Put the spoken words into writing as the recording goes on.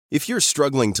If you're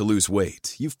struggling to lose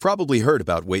weight, you've probably heard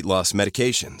about weight loss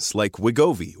medications like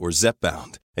Wegovy or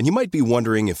Zepbound, and you might be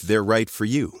wondering if they're right for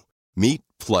you. Meet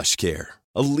PlushCare,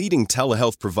 a leading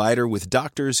telehealth provider with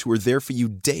doctors who are there for you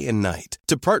day and night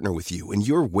to partner with you in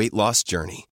your weight loss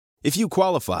journey. If you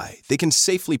qualify, they can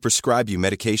safely prescribe you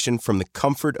medication from the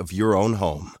comfort of your own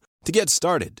home. To get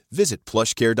started, visit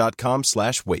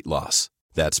plushcare.com/weightloss.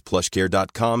 That's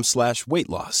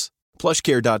plushcare.com/weightloss.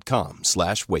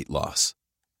 plushcare.com/weightloss.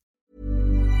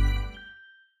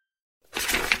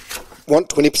 Want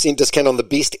 20% discount on the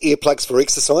best earplugs for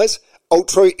exercise?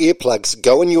 Ultra earplugs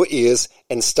go in your ears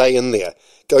and stay in there.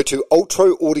 Go to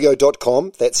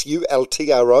ultraaudio.com, that's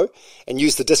ULTRO, and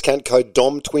use the discount code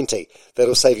DOM20.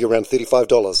 That'll save you around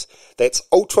 $35. That's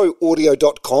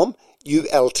ultraaudio.com,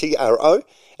 ULTRO,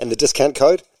 and the discount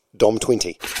code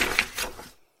DOM20.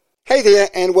 Hey there,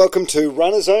 and welcome to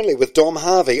Runners Only with Dom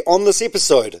Harvey. On this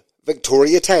episode,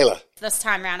 Victoria Taylor. This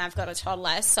time around I've got a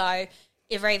toddler, so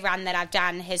every run that I've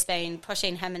done has been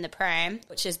pushing him in the pram,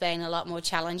 which has been a lot more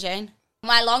challenging.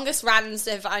 My longest runs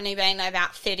have only been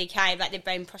about 30k, but they've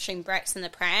been pushing bricks in the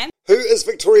pram. Who is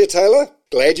Victoria Taylor?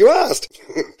 Glad you asked.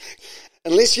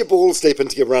 Unless you're balls deep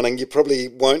into your running, you probably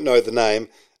won't know the name,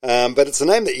 but it's a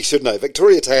name that you should know.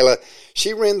 Victoria Taylor,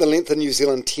 she ran the length in New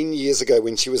Zealand 10 years ago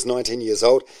when she was 19 years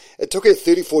old. It took her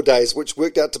 34 days, which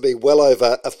worked out to be well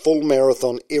over a full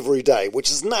marathon every day, which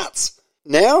is nuts.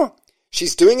 Now,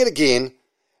 she's doing it again,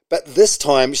 but this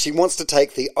time she wants to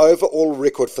take the overall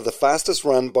record for the fastest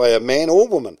run by a man or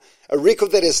woman, a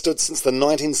record that has stood since the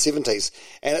 1970s,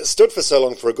 and it stood for so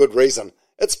long for a good reason.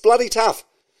 It's bloody tough.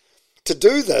 To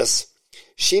do this,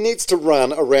 she needs to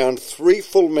run around 3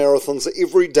 full marathons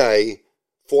every day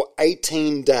for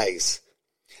 18 days.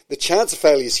 The chance of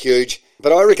failure is huge,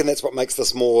 but I reckon that's what makes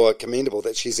this more commendable,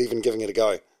 that she's even giving it a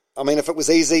go. I mean, if it was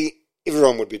easy,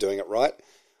 everyone would be doing it, right?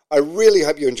 I really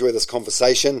hope you enjoy this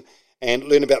conversation and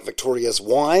learn about Victoria's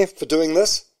why for doing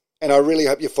this. And I really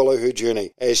hope you follow her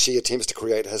journey as she attempts to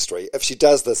create history. If she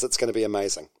does this, it's going to be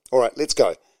amazing. All right, let's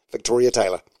go. Victoria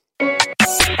Taylor.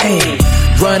 Hey,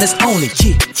 Runners Only,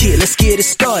 yeah, let's get it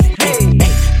started. Hey,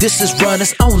 this is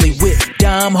Runners Only with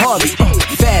Dom Harvey.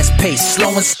 Fast paced, slow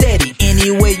and steady,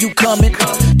 anywhere you coming.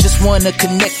 Just wanna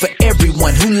connect for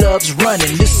everyone who loves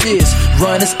running. This is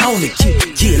Runners Only,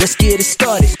 yeah, let's get it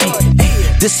started. Hey,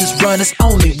 this is Runners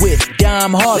Only with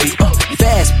Dom Harvey.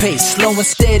 Fast paced, slow and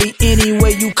steady,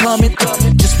 anywhere you coming.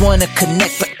 Just wanna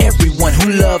connect for everyone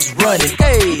who loves running.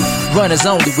 Hey, Runners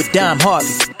Only with Dom Harvey.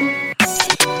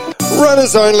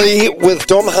 Runners Only with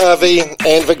Dom Harvey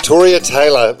and Victoria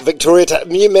Taylor. Victoria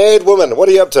Taylor, you mad woman, what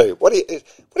are you up to? What are you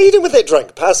doing with that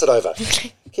drink? Pass it over.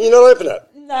 Can you not open it?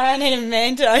 No, I need a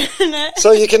man to open it.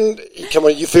 So you can, come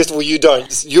on, first of all, you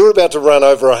don't. You're about to run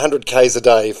over 100 Ks a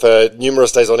day for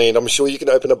numerous days on end. I'm sure you can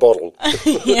open a bottle.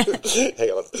 Yeah.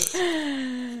 Hang on.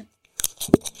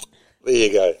 There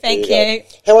you go. Thank you.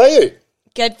 How are you?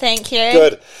 Good, thank you.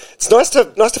 Good. It's nice to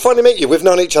finally meet you. We've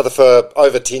known each other for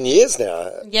over 10 years now.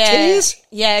 Yeah. 10 years?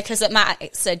 Yeah, because it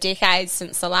marks a decade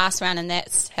since the last run, and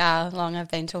that's how long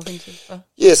I've been talking to you for.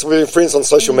 Yes, we've been friends on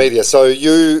social media. So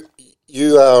you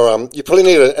are you probably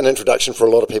need an introduction for a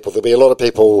lot of people. There'll be a lot of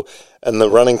people in the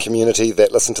running community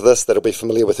that listen to this that'll be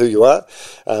familiar with who you are,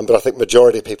 but I think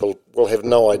majority of people will have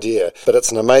no idea. But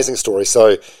it's an amazing story.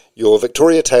 So you're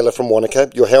Victoria Taylor from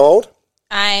Wanaka. You're how old?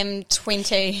 I'm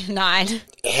 29.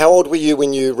 How old were you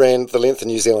when you ran the length in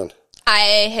New Zealand?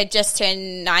 I had just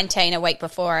turned 19 a week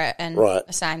before it, and right.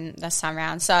 this time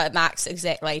round. So it marks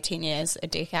exactly 10 years, a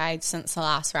decade since the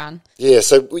last run. Yeah,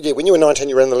 so when you were 19,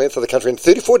 you ran the length of the country in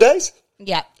 34 days?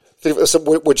 Yeah. So,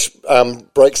 which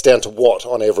breaks down to what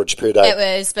on average per day? It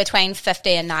was between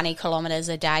 50 and 90 kilometres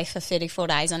a day for 34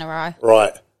 days in a row.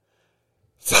 Right.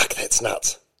 Fuck, that's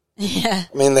nuts. Yeah.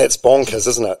 I mean, that's bonkers,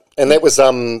 isn't it? And that was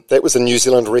a New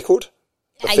Zealand record?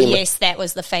 Yes, that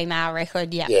was the female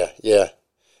record, yeah. Yeah.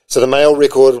 So the male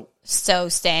record...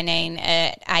 Still standing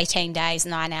at 18 days,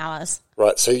 9 hours.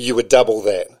 Right, so you would double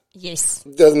that? Yes.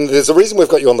 There's a reason we've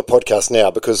got you on the podcast now,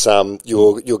 because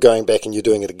you're going back and you're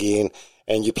doing it again,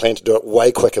 and you plan to do it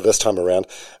way quicker this time around.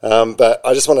 But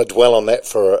I just want to dwell on that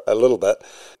for a little bit.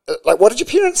 Like, what did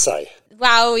your parents say?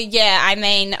 Well, yeah, I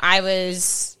mean, I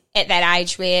was at that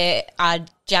age where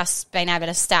I'd just been able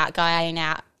to start going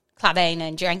out clubbing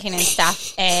and drinking and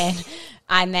stuff, and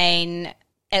I mean,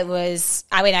 I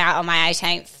went out on my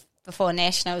 18th before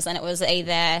Nationals, and it was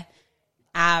either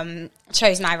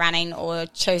choose my running or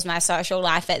choose my social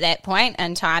life at that point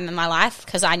in time in my life,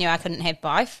 because I knew I couldn't have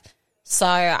both. So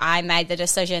I made the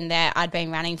decision that I'd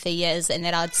been running for years and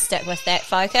that I'd stick with that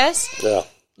focus. Yeah.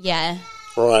 Yeah.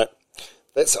 Right.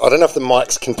 I don't know if the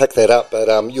mics can pick that up, but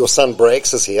your son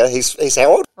Brax is here. He's how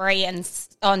old? 3 and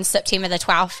on September the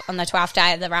 12th, on the 12th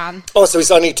day of the run. Oh, so he's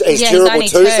terrible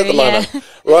twos at the moment.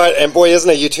 Right, and boy, isn't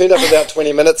he? You turned up about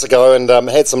 20 minutes ago and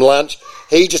had some lunch.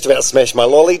 He just about smashed my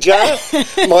lolly jar.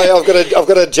 I've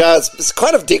got a jar. It's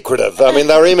kind of decorative. I mean,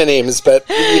 they're M&Ms, but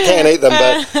you can't eat them.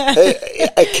 But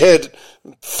a kid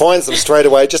finds them straight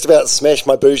away, just about smashed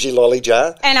my bougie lolly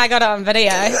jar. And I got it on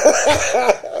video.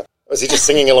 Was he just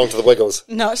singing along to the Wiggles?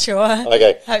 Not sure.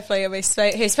 Okay. Hopefully it'll be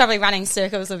sweet. He's probably running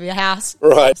circles of your house.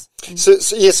 Right.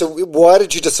 So why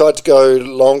did you decide to go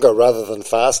longer rather than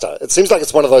faster? It seems like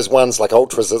it's one of those ones like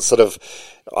ultras that sort of,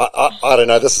 I don't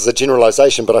know, this is a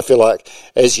generalisation, but I feel like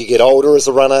as you get older as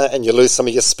a runner and you lose some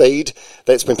of your speed,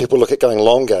 that's when people look at going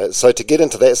longer. So to get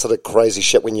into that sort of crazy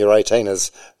shit when you're 18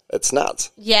 it's nuts.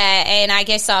 Yeah, and I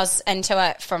guess I was into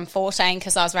it from 14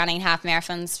 because I was running half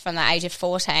marathons from the age of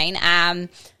 14.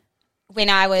 When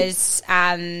I was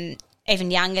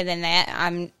even younger than that,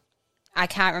 I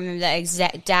can't remember the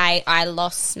exact day, I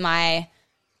lost my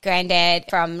granddad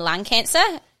from lung cancer,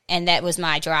 and that was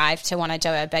my drive to want to do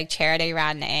a big charity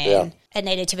run, and it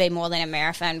needed to be more than a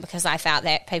marathon because I felt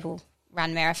that people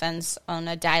run marathons on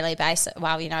a daily basis,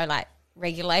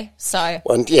 regularly. So,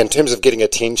 well, in terms of getting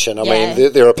attention, I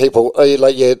mean, there are people,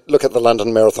 look at the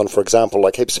London Marathon, for example,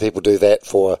 like heaps of people do that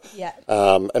for,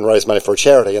 and raise money for a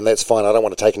charity, and that's fine. I don't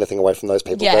want to take anything away from those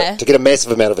people, but to get a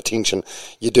massive amount of attention,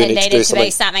 you do need to do something.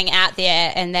 Be something out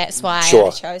there, and that's why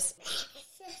I chose.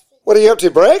 What are you up to,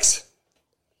 Brax?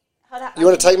 Hold up, you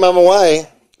want to take Mum away?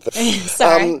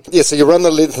 Sorry. So you run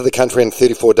the length of the country in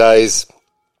 34 days,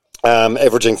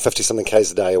 averaging 50-something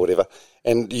Ks a day or whatever.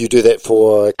 And you do that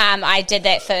for... I did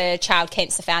that for Child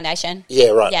Cancer Foundation. Yeah,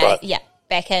 right. Yeah,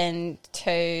 back in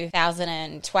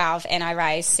 2012, and I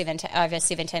raised over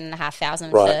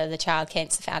 17,500 for the Child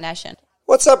Cancer Foundation.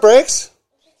 What's up, Brax?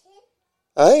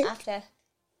 Hey? After.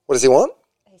 What does he want?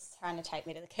 He's trying to take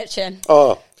me to the kitchen.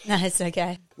 Oh. No, it's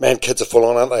okay. Man, kids are full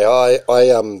on, aren't they?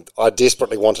 I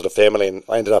desperately wanted a family, and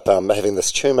I ended up having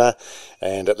this tumour,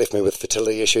 and it left me with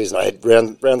fertility issues, and I had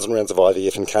rounds and rounds of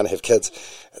IVF and can't have kids.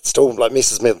 It still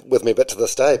messes with me a bit to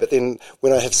this day. But then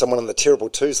when I have someone in the terrible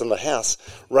twos in the house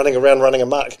running around, running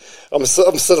amok, I'm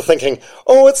sort of thinking,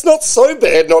 oh, it's not so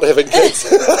bad not having kids.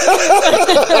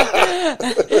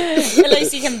 At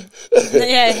least you can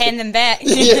hand them back.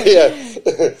 Yeah.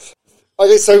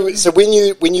 Okay, so when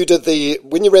you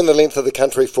ran the length of the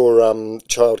country for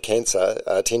child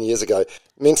cancer 10 years ago,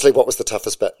 mentally, what was the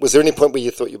toughest bit? Was there any point where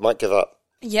you thought you might give up?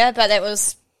 Yeah, but that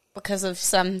was because of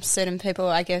some certain people,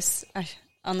 I guess,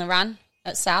 on the run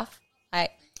itself,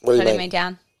 putting me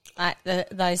down, like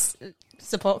those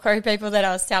support crew people that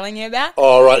I was telling you about.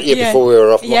 Oh, right, before we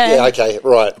were off. Yeah, okay,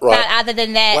 right. But other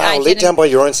than that... Wow, let down by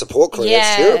your own support crew.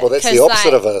 That's terrible. That's the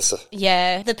opposite of us.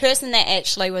 Yeah, the person that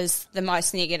actually was the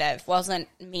most negative wasn't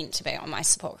meant to be on my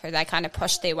support crew. They kind of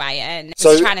pushed their way in.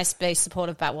 So, was trying to be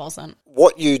supportive, but wasn't.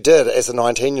 What you did as a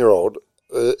 19-year-old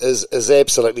is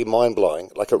absolutely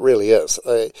mind-blowing. Like, it really is.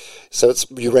 So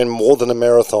you ran more than a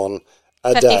marathon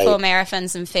a 54 day.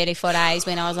 marathons in 34 days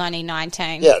when I was only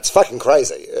 19. Yeah, it's fucking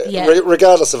crazy,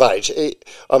 regardless of age.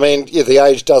 I mean, the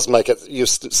age does make it, you're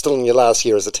still in your last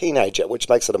year as a teenager, which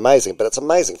makes it amazing, but it's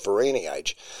amazing for any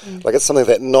age. Like, it's something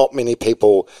that not many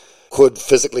people could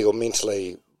physically or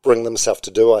mentally bring themselves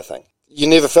to do, I think. You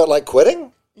never felt like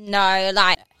quitting? No,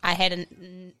 I had a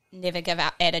never give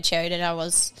up attitude, and I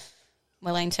was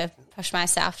willing to push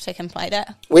myself to complete it.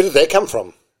 Where did that come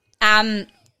from? I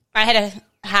had a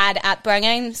hard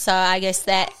upbringing, so I guess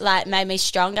that made me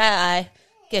stronger. I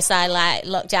guess I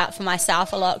looked out for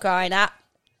myself a lot growing up.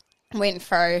 Went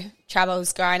through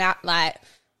troubles growing up, I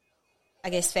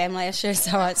guess family issues,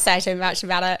 so I won't say too much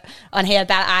about it on here,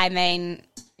 but I mean,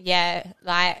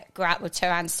 grew up with two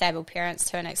unstable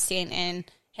parents to an extent and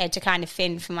had to kind of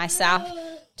fend for myself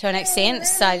to an extent,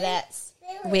 so that's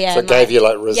where... So it gave you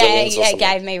resilience or something?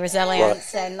 Yeah, it gave me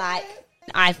resilience, and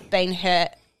I've been hurt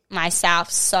myself,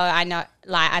 so I know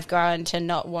I've grown to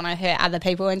not want to hurt other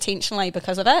people intentionally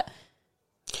because of it.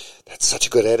 That's such a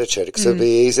good attitude, because it'd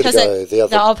be easy to go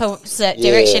the opposite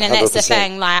direction, and 100%. That's the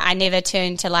thing. I never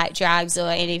turned to drugs or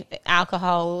any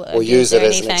alcohol or use it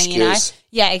anything, as an excuse.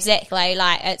 Yeah, exactly.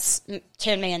 It's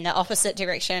turned me in the opposite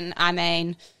direction. I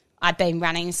mean, I've been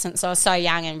running since I was so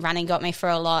young, and running got me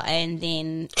through a lot, and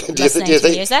then listening to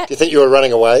music. Do you think you were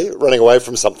running away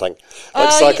from something,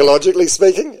 psychologically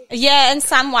speaking? Yeah, in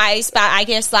some ways, but I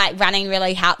guess running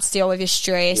really helps deal with your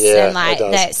stress, and it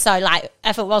does. That. So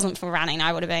if it wasn't for running,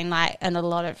 I would have been in a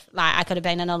lot of I could have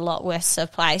been in a lot worse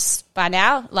of place by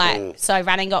now. So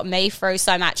running got me through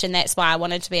so much, and that's why I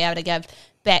wanted to be able to give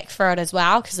back for it as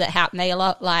well, because it helped me a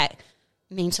lot.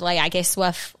 mentally, I guess,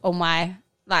 with all my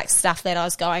like stuff that I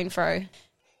was going through.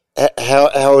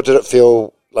 How did it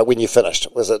feel like when you finished?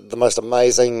 Was it the most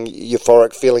amazing,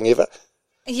 euphoric feeling ever?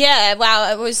 Yeah,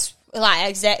 well, it was like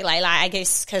exactly like I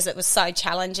guess because it was so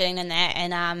challenging and that,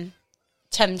 and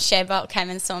Tim Shabot came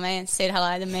and saw me and said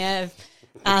hello to me. Is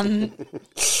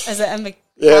it in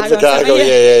Chicago?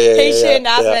 Yeah. He turned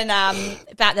up and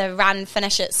but the run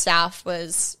finish itself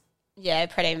was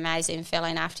pretty amazing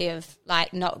feeling after you've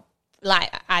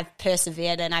I've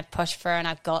persevered and I pushed through and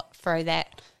I got through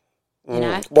that. You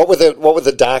know, what were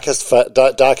the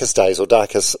darkest days or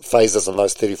darkest phases in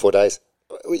those 34 days?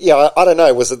 Yeah, I don't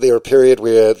know. Was it there a period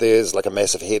where there's like a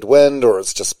massive headwind, or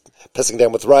it's just pissing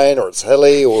down with rain, or it's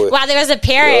hilly, or? Well, there was a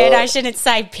period. I shouldn't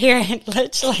say period,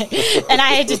 literally, and I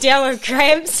had to deal with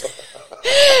cramps.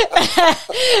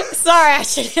 Sorry, I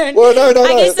shouldn't. Well, no.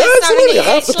 Absolutely,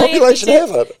 half the population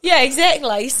have it. Yeah,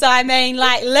 exactly. So, I mean,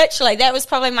 like, literally, that was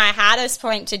probably my hardest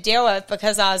point to deal with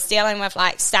because I was dealing with,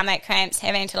 like, stomach cramps,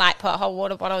 having to, like, put whole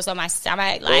water bottles on my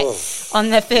stomach, like,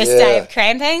 on the first day of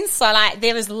cramping. So, like,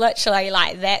 there was literally,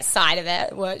 like, that side of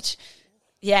it, which,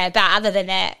 but other than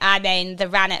that, I mean, the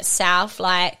run itself,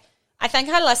 like, I think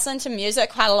I listened to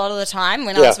music quite a lot of the time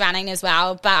when I was running as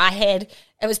well, but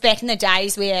it was back in the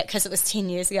days where, because it was 10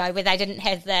 years ago, where they didn't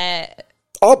have the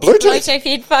Bluetooth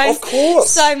headphones. Of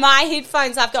course. So my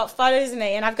headphones, I've got photos of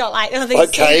me and I've got like all these...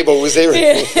 Like cables,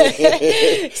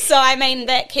 everything. So, I mean,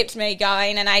 that kept me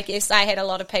going, and I guess I had a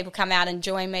lot of people come out and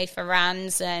join me for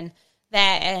runs and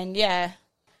that, and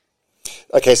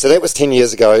Okay, so that was 10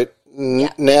 years ago.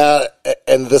 Now,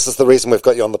 and this is the reason we've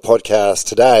got you on the podcast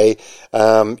today,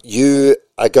 you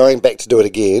are going back to do it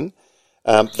again.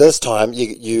 This time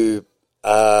you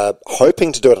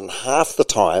hoping to do it in half the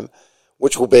time,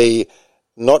 which will be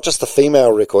not just the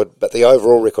female record, but the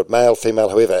overall record, male, female,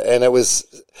 whoever. And it was,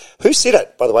 who said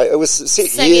it, by the way? It was set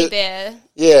Cindy Bear.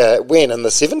 Yeah, when? In the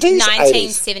 70s?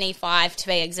 1975, 80s? To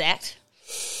be exact.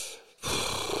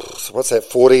 So what's that,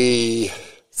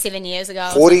 7 years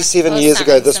ago. 47 years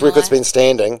ago, this record's been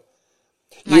standing.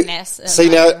 My maths. See,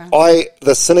 now,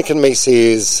 the cynic in me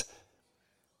says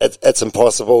it's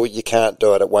impossible, you can't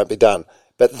do it, it won't be done.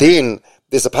 But then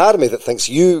there's a part of me that thinks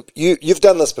you've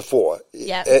done this before.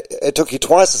 Yeah. It took you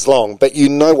twice as long, but you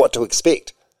know what to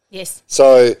expect. Yes.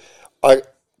 So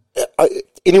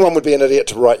anyone would be an idiot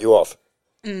to write you off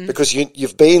because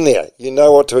you've been there. You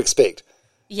know what to expect.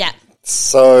 Yeah.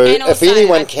 So if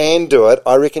anyone can do it,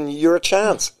 I reckon you're a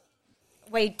chance.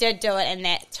 We did do it in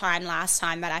that time last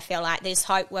time, but I feel like there's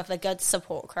hope with a good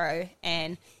support crew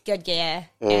and good gear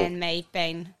and me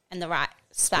being in the right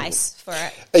space for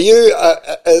it. Are you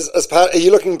are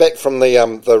you looking back from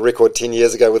the record 10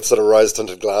 years ago with sort of rose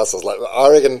tinted glasses? Like, I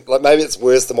reckon like maybe it's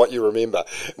worse than what you remember.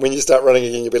 When you start running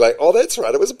again, you'll be like, oh, that's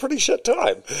right, it was a pretty shit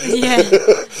time. Yeah.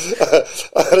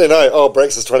 I don't know. Oh,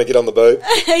 Brex is trying to get on the boob.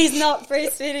 He's not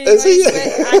breastfeeding. Is he?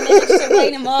 I managed to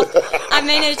wean him off. I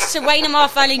managed to wean him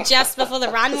off only just before the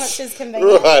run, which is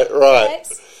convenient. Right.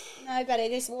 No, buddy,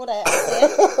 there's water out there.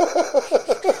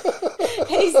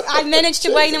 I managed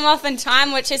to wean him off in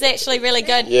time, which is actually really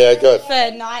good. Yeah, good.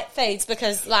 For night feeds,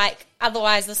 because like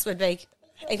otherwise this would be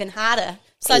even harder.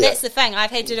 So that's the thing.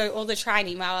 I've had to do all the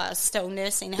training while I was still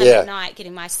nursing him at night,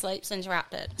 getting my sleeps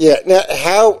interrupted. Yeah. Now,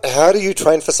 how do you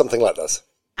train for something like this?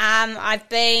 I've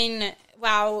been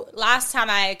last time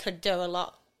I could do a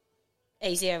lot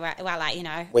easier. Well, like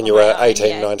when you were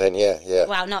 18, 19, yeah.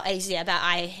 Well, not easier, but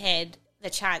I had the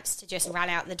chance to just run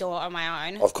out the door on my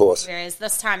own. Of course. Whereas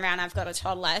this time around I've got a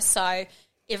toddler, so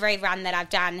every run that I've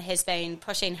done has been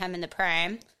pushing him in the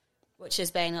pram, which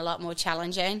has been a lot more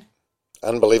challenging.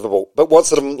 Unbelievable. But what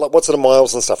sort of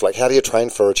miles and stuff? Like, how do you train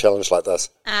for a challenge like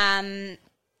this?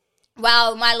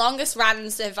 Well, my longest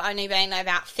runs have only been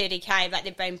about 30k, but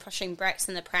they've been pushing bricks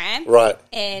in the pram. Right.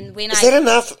 And when is that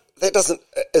enough?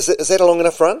 Is that a long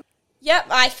enough run? Yep,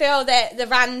 I feel that the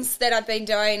runs that I've been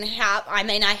doing help. I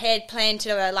mean, I had planned to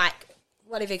do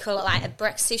whatever you call it, like a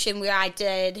brick session where I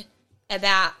did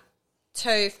about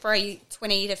 20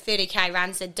 to 30k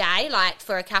runs a day, like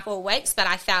for a couple of weeks, but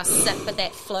I fell sick with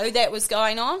that flu that was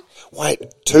going on.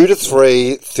 Wait, 2 to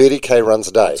 3 30k runs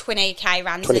a day? 20k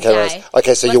runs 20K a day. Runs.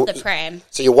 Okay, so with the pram.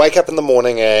 So you wake up in the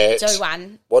morning at... Do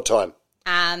one. What time?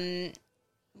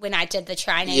 When I did the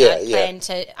training,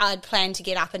 I'd plan to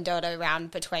get up and do it around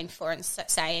between 4 and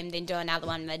 6 a.m, then do another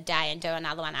one midday and do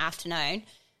another one afternoon.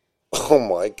 Oh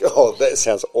my God, that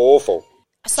sounds awful.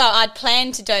 So I'd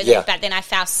planned to do that, but then I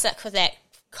fell sick with that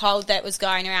cold that was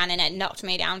going around and it knocked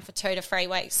me down for 2 to 3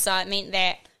 weeks. So it meant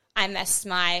that I missed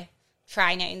my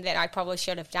training that I probably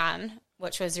should have done,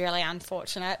 which was really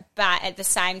unfortunate. But at the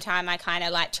same time, I kind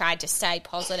of tried to stay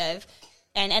positive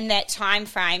And in that time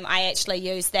frame, I actually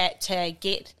used that to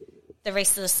get the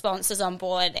rest of the sponsors on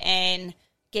board and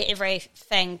get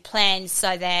everything planned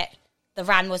so that the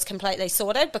run was completely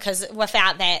sorted, because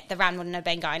without that, the run wouldn't have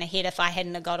been going ahead if I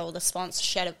hadn't have got all the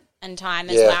sponsorship in time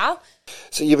as well.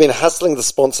 So you've been hustling the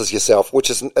sponsors yourself, which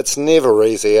is, it's never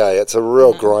easy, eh? It's a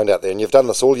real grind out there, and you've done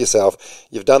this all yourself.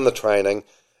 You've done the training,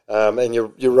 and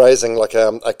you're raising like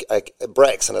a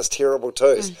Brax and his terrible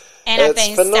twos. And I've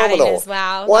been studying as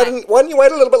well. Why didn't you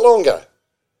wait a little bit longer?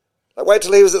 Like, wait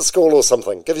till he was at school or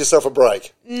something. Give yourself a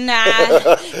break. Nah,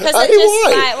 because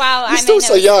You're still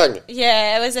so young.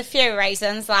 Yeah, it was a few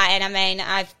reasons. And I mean,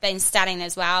 I've been studying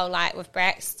as well, with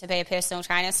Brax to be a personal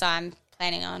trainer. So I'm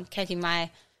planning on kicking my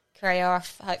career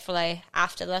off, hopefully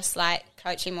after this,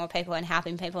 coaching more people and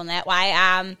helping people in that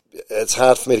way. It's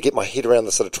hard for me to get my head around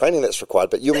the sort of training that's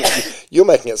required. But you're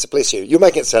making it. Bless you. You're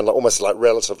making it sound almost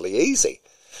relatively easy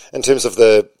in terms of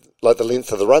the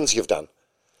length of the runs you've done.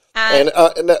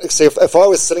 See, if I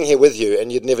was sitting here with you and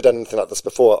you'd never done anything like this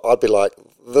before, I'd be like,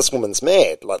 this woman's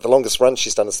mad. The longest run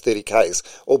she's done is 30 Ks,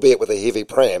 albeit with a heavy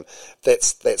pram.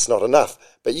 That's not enough.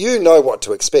 But you know what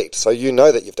to expect, so you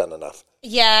know that you've done enough.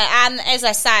 Yeah, as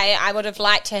I say, I would have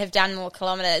liked to have done more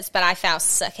kilometres, but I felt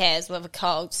sick with a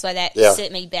cold, so that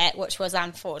set me back, which was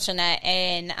unfortunate.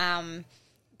 And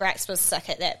Brax was sick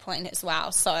at that point as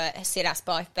well, so it set us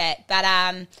both back. But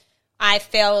I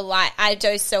feel like I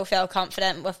do still feel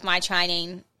confident with my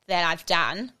training that I've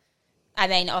done. I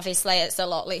mean, obviously it's a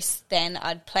lot less than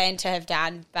I'd planned to have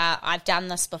done, but I've done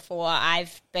this before.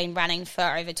 I've been running for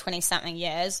over 20-something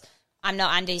years. I'm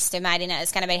not underestimating it.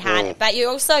 It's going to be hard. But you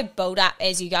also build up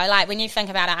as you go. When you think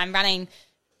about it, I'm running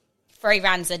 3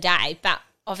 runs a day, but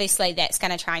obviously that's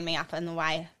going to train me up in a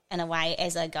way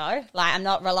as I go. I'm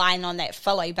not relying on that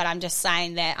fully, but I'm just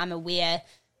saying that I'm aware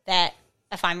that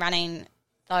if I'm running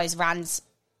those runs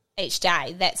each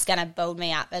day, that's going to build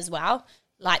me up as well,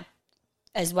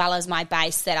 as well as my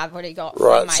base that I've already got.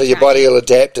 Right, so your body will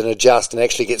adapt and adjust and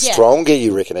actually get stronger,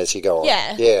 you reckon, as you go on?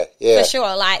 Yeah, for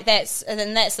sure. That's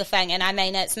the thing, and I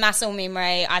mean, it's muscle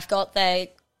memory. I've got the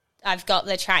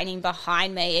training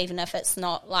behind me, even if it's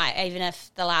not even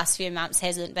if the last few months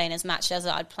hasn't been as much as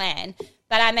I'd planned.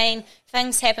 But I mean,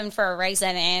 things happen for a reason,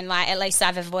 and at least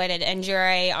I've avoided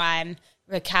injury. I'm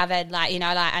recovered,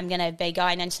 I'm going to be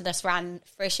going into this run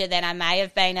fresher than I may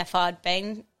have been if I'd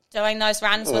been doing those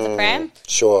runs with a pram.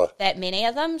 Sure. That many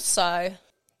of them, so...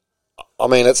 I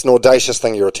mean, it's an audacious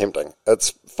thing you're attempting. It's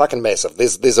fucking massive.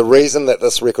 There's a reason that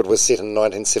this record was set in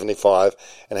 1975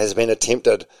 and has been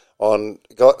attempted on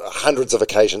hundreds of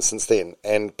occasions since then,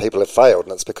 and people have failed,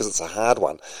 and it's because it's a hard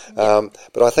one. Yeah.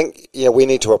 But I think, we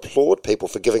need to applaud people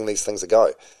for giving these things a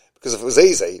go, because if it was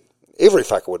easy, every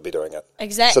fucker would be doing it.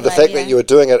 Exactly. So the fact that you were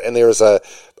doing it and there is I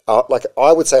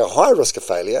would say a high risk of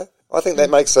failure, I think that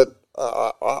makes it,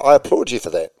 I applaud you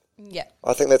for that. Yeah.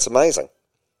 I think that's amazing.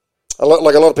 A lot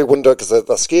of people wouldn't do it because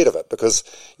they're scared of it, because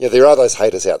there are those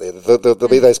haters out there. There'll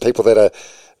be those people that are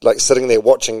sitting there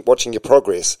watching your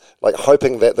progress,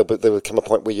 hoping that there would come a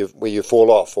point where you fall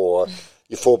off or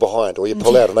you fall behind or you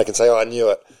pull out, and they can say, "Oh, I knew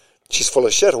it. She's full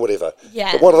of shit," or whatever.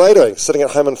 Yeah. But what are they doing? Sitting at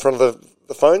home in front of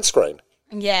the phone screen.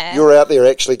 Yeah. You're out there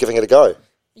actually giving it a go.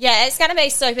 Yeah, it's going to be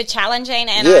super challenging,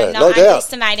 and I'm not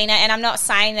underestimating it, and I'm not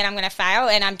saying that I'm going to fail,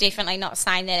 and I'm definitely not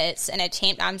saying that it's an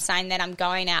attempt. I'm saying that I'm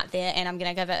going out there and I'm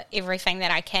going to give it everything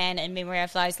that I can in memory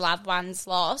of those loved ones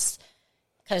lost,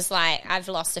 because I've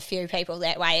lost a few people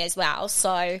that way as well. So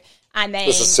I mean,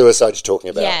 this is suicide you're talking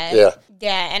about.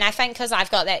 Yeah, and I think because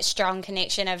I've got that strong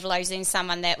connection of losing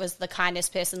someone that was the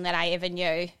kindest person that I ever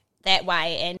knew that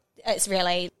way, and it's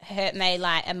really hurt me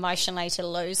emotionally to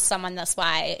lose someone this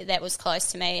way that was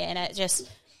close to me, and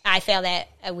I feel that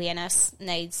awareness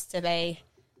needs to be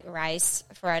raised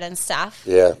for it and stuff.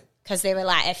 Yeah. Because there were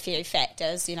a few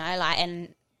factors, and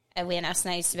awareness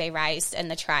needs to be raised in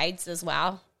the trades as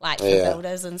well, for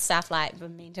builders and stuff, for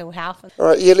mental health. All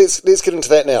right, let's get into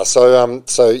that now. So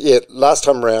last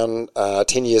time around,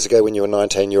 10 years ago when you were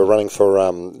 19, you were running for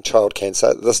child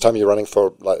cancer. This time you're running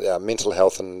for mental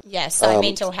health and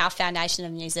Mental Health Foundation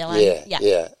of New Zealand.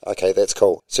 Yeah. Okay, that's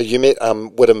cool. So you met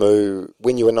Widemu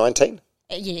when you were 19?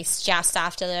 Yes, just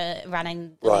after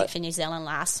running the Length for New Zealand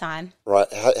last time.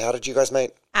 Right. How did you guys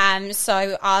meet?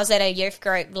 So I was at a youth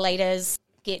group leaders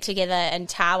get together in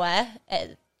Tawa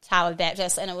at Tawa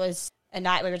Baptist, and it was a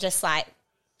night we were just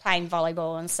playing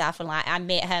volleyball and stuff, and I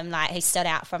met him, he stood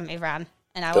out from everyone.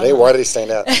 And I did he? Why did he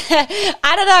stand out?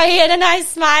 I don't know. He had a nice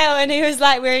smile, and he was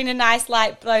wearing a nice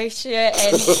light blue shirt,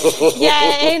 and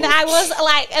and I was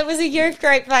it was a youth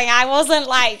group thing. I wasn't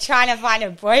trying to find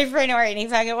a boyfriend or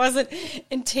anything. It wasn't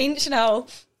intentional,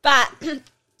 but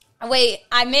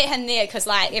I met him there because,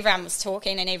 like, everyone was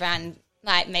talking and everyone,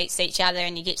 like, meets each other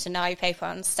and you get to know people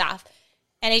and stuff.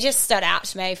 And he just stood out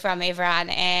to me from everyone,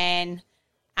 and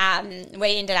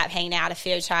we ended up hanging out a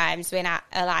few times, went out,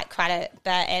 like, quite a bit,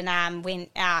 and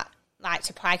went out, like,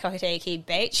 to Paikahotiki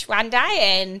Beach one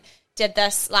day and did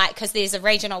this, like, because there's a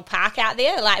regional park out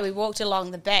there. Like, we walked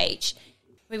along the beach.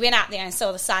 We went up there and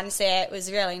saw the sunset. It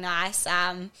was really nice.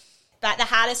 But the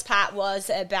hardest part was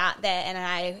about that, and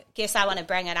I guess I want to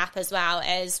bring it up as well,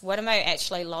 is Wiremu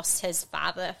actually lost his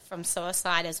father from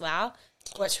suicide as well,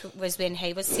 which was when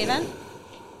he was 7.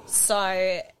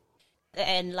 So,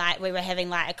 and, like, we were having,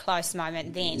 like, a close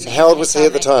moment then. So how old was he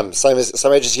at the time? Same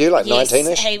age as you, like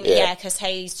 19-ish? Yeah, because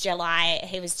he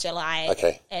was July,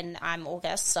 okay, and I'm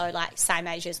August, so, like, same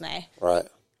age as me. Right.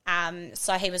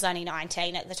 So he was only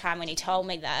 19 at the time when he told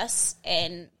me this,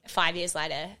 and 5 years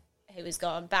later he was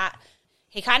gone. But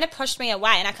he kind of pushed me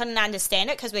away, and I couldn't understand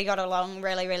it because we got along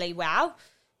really, really well,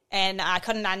 and I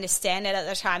couldn't understand it at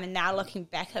the time. And now looking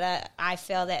back at it, I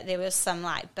feel that there was some,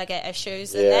 like, bigger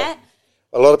issues in that.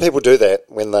 A lot of people do that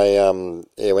when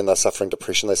when they're suffering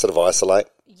depression. They sort of isolate.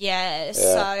 Yeah,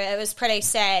 so it was pretty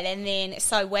sad. And then,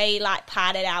 so we, like,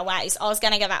 parted our ways. I was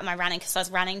going to give up my running because I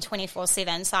was running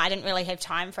 24/7, so I didn't really have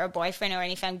time for a boyfriend or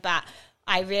anything, but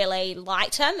I really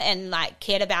liked him and, like,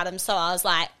 cared about him, so I was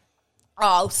like,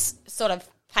 I'll sort of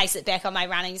pace it back on my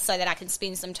running so that I can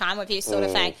spend some time with you, sort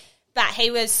of thing. But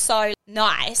he was so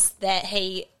nice that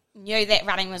he knew that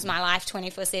running was my life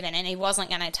 24/7, and he wasn't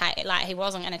going to take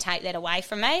that away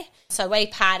from me. So we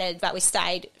parted, but we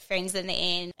stayed friends in the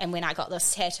end. And when I got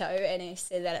this tattoo, and he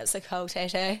said that it's a cool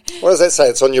tattoo. What does that say?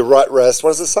 It's on your right wrist.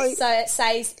 What does it say? So it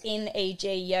says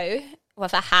NEGU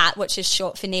with a heart, which is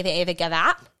short for Never Ever Give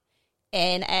Up.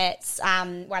 And it's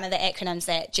one of the acronyms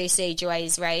that Jessie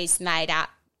Joyce Rees made up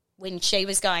when she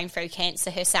was going through cancer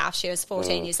herself. She was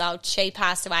 14 years old. She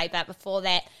passed away, but before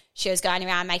that, she was going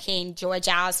around making joy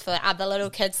jars for other little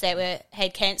kids that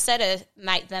had cancer to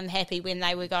make them happy when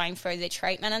they were going through the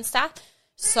treatment and stuff.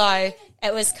 So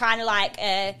it was kind of like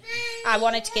I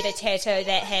wanted to get a tattoo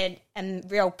that had a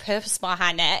real purpose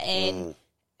behind it, and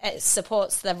it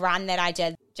supports the run that I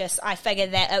did. Just I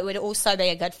figured that it would also be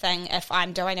a good thing if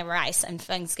I'm doing a race and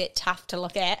things get tough to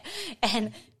look at.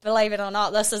 And believe it or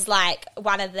not, this is like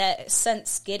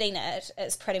since getting it,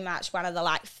 it's pretty much one of the,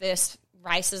 like, first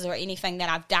races or anything that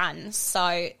I've done. So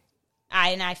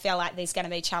I feel like there's going to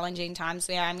be challenging times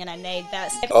where I'm going to need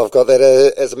this. I've got that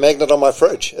as a magnet on my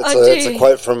fridge. It's a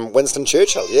quote from Winston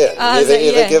Churchill. Yeah, never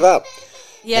ever give up.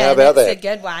 Yeah, how about that's that? a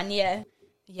good one. Yeah,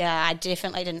 I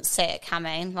definitely didn't see it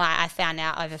coming. Like, I found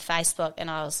out over Facebook, and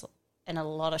I was in a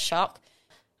lot of shock.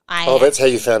 That's how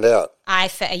you found out? I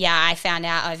found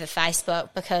out over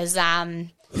Facebook because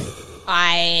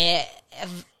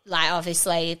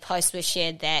obviously post was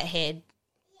shared that he'd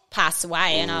passed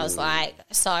away, and I was like,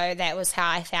 so that was how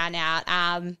I found out.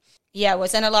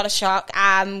 Was in a lot of shock.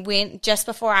 Just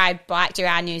before I biked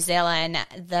around New Zealand,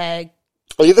 by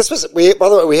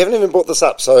the way, we haven't even brought this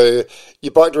up. So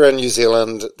you biked around New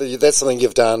Zealand. That's something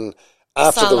you've done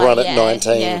after the run at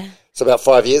 19. Yeah. So about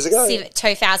 5 years ago?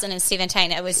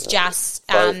 2017. It was just...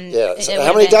 So how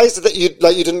many days did that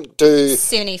you didn't do...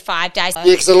 75 days. Yeah,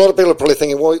 because a lot of people are probably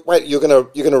thinking, well, wait, you're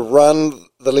gonna run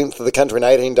the length of the country in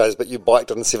 18 days, but you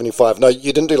biked it in 75. No,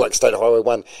 you didn't do, like, State Highway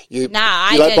 1.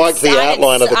 I biked the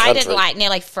outline of the country. I did, like,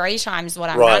 nearly 3 times what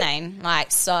I'm running.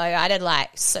 Like, so I did, like,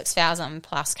 6,000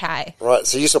 plus K. Right,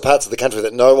 so you saw parts of the country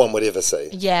that no one would ever see.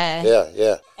 Yeah.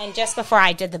 Yeah. And just before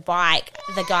I did the bike,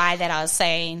 the guy that I was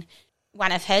seeing...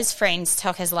 one of his friends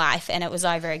took his life, and it was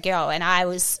over a girl, and I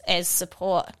was, as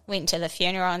support, went to the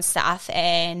funeral and stuff,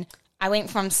 and I went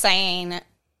from saying,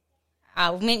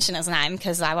 I'll mention his name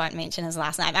because I won't mention his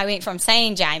last name, I went from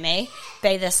seeing Jamie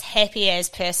be this happy-as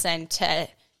person to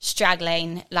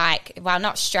struggling,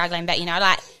 not struggling, but,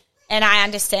 and I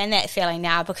understand that feeling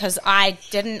now because I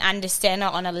didn't understand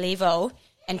it on a level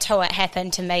until it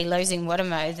happened to me losing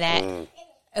Wiremu, that...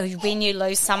 when you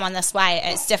lose someone this way,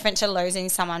 it's different to losing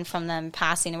someone from them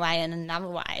passing away in another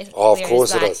way. Oh, of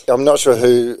course it is. I'm not sure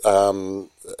who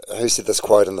said this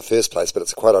quote in the first place, but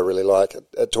it's a quote I really like.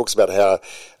 It talks about how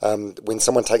when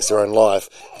someone takes their own life,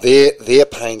 their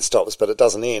pain stops, but it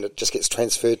doesn't end. It just gets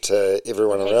transferred to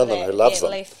everyone around them who loves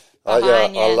them. I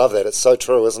love that. It's so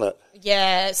true, isn't it?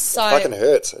 Yeah, so... It fucking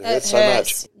hurts. It hurts so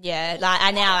much. Yeah,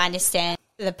 I now understand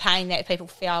the pain that people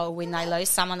feel when they lose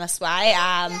someone this way.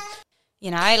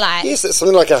 Yes, it's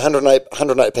something like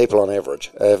 108 people on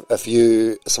average.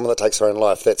 Someone that takes their own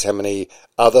life, that's how many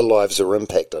other lives are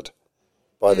impacted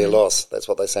by their loss. That's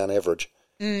what they say on average.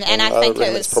 And I think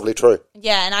it's probably true.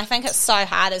 Yeah, and I think it's so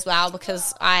hard as well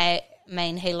because I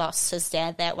mean, he lost his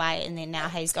dad that way, and then now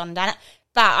he's gone and done it.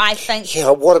 But I think...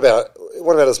 Yeah, what about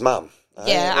his mum?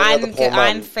 Yeah,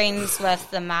 I'm friends with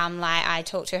the mum. Like, I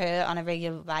talk to her on a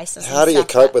regular basis. How do you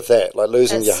cope with that? Like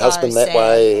losing your husband that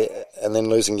way and then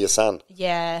losing your son?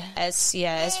 Yeah, it's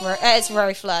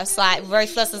ruthless. Like,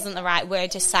 ruthless isn't the right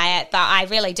word to say it, but I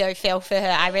really do feel for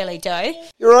her. I really do.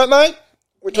 You all right, mate?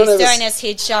 He's doing his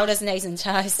head, shoulders, knees and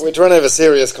toes. We're trying to have a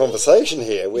serious conversation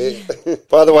here.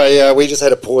 By the way, we just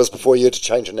had a pause before you had to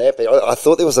change a nappy. I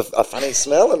thought there was a funny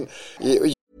smell. And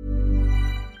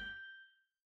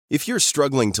If you're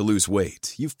struggling to lose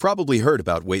weight, you've probably heard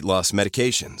about weight loss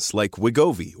medications like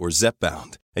Wegovy or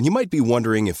Zepbound, and you might be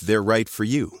wondering if they're right for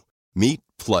you. Meet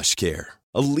PlushCare,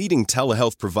 a leading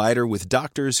telehealth provider with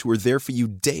doctors who are there for you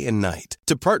day and night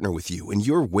to partner with you in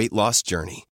your weight loss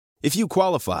journey. If you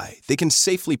qualify, they can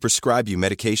safely prescribe you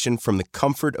medication from the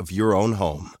comfort of your own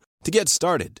home. To get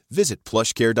started, visit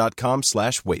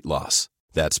plushcare.com/weightloss.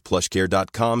 That's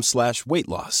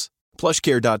plushcare.com/weightloss.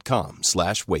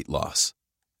 plushcare.com/weightloss.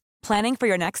 Planning for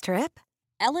your next trip?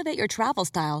 Elevate your travel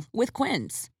style with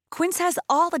Quince. Quince has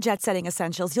all the jet-setting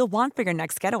essentials you'll want for your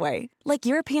next getaway, like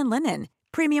European linen,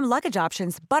 premium luggage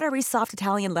options, buttery soft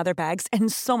Italian leather bags,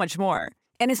 and so much more.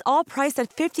 And is all priced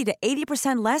at 50 to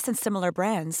 80% less than similar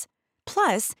brands.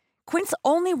 Plus, Quince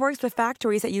only works with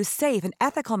factories that use safe and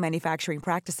ethical manufacturing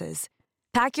practices.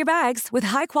 Pack your bags with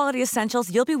high-quality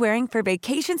essentials you'll be wearing for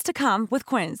vacations to come with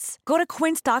Quince. Go to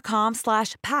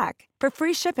quince.com/pack for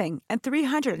free shipping and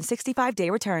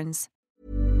 365-day returns.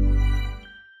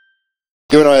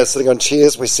 you and I are sitting on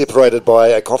chairs. We're separated by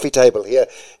a coffee table here.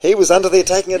 He was under there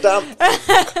taking a dump.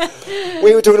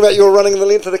 We were talking about you were running the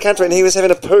length of the country, and he was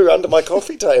having a poo under my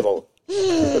coffee table.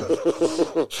 They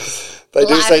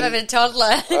do say of a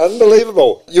toddler.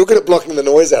 Unbelievable. You're good at blocking the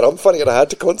noise out. I'm finding it hard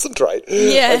to concentrate.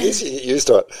 Yeah. I guess you get used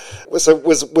to it. So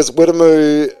was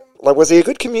Wiremu, like, was he a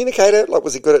good communicator? Like,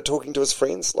 was he good at talking to his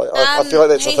friends? Like, I feel like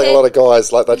that's the thing. A lot of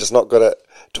guys, like, they're just not good at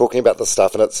talking about this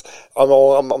stuff. And it's,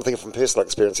 I'm thinking from personal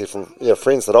experience here, from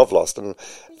friends that I've lost, and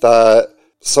they're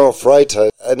so afraid to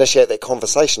initiate that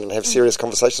conversation and have serious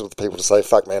conversations with people to say,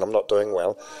 fuck man, I'm not doing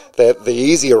well, that the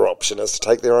easier option is to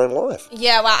take their own life.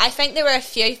 Yeah, well, I think there were a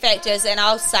few factors, and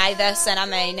I'll say this, and I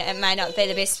mean, it may not be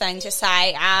the best thing to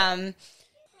say,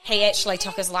 he actually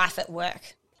took his life at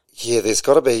work. Yeah, there's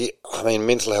got to be, I mean,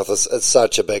 mental health is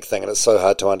such a big thing, and it's so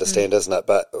hard to understand, isn't it?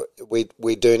 But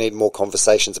we do need more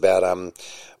conversations about, I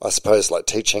suppose, like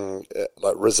teaching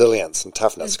like resilience and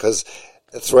toughness, because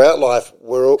throughout life,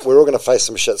 we're all going to face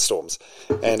some shitstorms,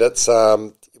 and it's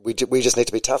we just need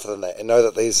to be tougher than that and know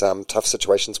that these tough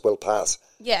situations will pass.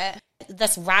 Yeah,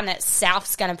 this run itself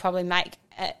is going to probably make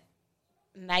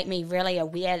me really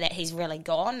aware that he's really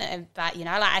gone. But like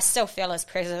I still feel his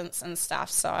presence and stuff,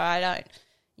 so I don't.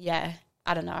 Yeah,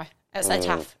 I don't know. It's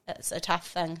a tough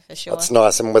thing for sure. It's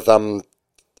nice, and with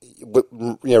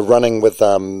running with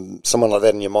someone like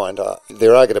that in your mind,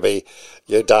 there are going to be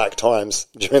dark times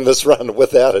during this run,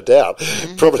 without a doubt.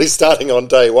 Probably starting on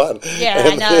day one. Yeah,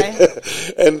 I know.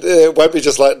 And it won't be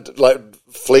just like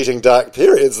fleeting dark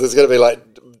periods. There's going to be like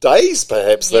days,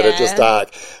 perhaps, that are just dark.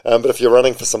 But if you're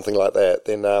running for something like that,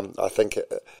 then I think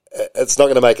it's not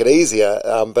going to make it easier,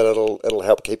 but it'll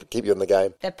help keep you in the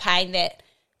game. The pain that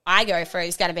I go through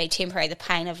is going to be temporary. The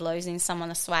pain of losing someone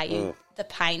this way, the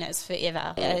pain is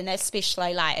forever, and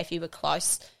especially like if you were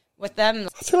close with them.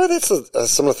 I feel like that's a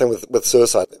similar thing with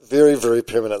suicide. Very, very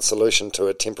permanent solution to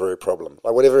a temporary problem.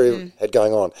 Like whatever you had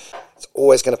going on, it's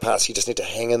always going to pass. You just need to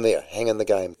hang in there, hang in the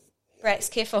game. Brax,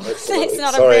 careful. Absolutely. It's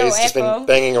not Sorry, a real he's just apple. been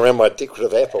banging around my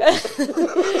decorative apple. And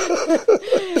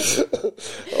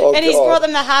he's brought the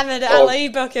Muhammad Ali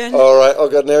book in. All right. Oh,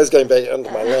 God, now he's going back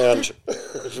into my lounge.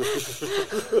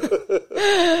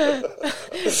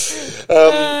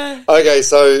 Okay,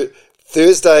 so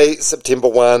Thursday, September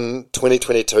 1,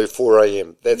 2022, 4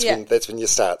 a.m. That's when you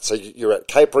start. So you're at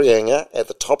Cape Reinga at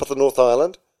the top of the North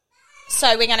Island.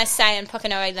 So we're going to stay in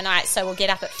Pukenui the night, so we'll get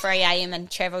up at 3 a.m.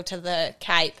 and travel to the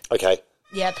Cape. Okay.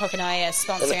 Yeah, Pukenui is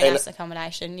sponsoring us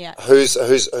accommodation, yeah. Who's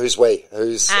we?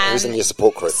 Who's in your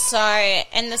support crew? So,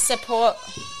 in the support...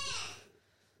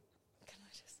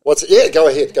 Go ahead. So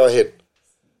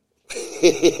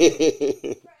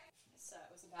it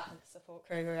was about the support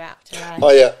crew we're out today.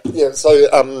 Oh, yeah. So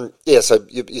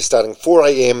you're starting 4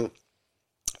 a.m.,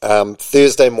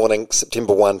 Thursday morning,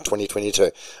 September 1, 2022.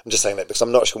 I'm just saying that because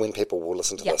I'm not sure when people will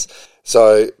listen to this.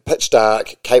 So pitch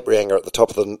dark, Cape Reinga at the top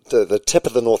of the tip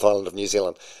of the North Island of New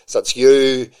Zealand. So it's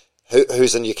you.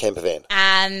 Who's in your camper van?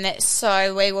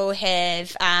 So we will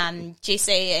have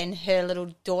Jessie and her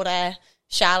little daughter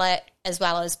Charlotte as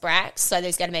well as Brax. So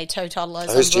there's going to be 2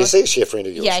 toddlers. Who's Jessie? Is she a friend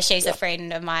of yours? Yeah, she's a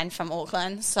friend of mine from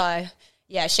Auckland. So,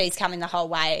 yeah, she's coming the whole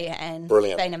way, and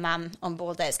Brilliant. being a mum on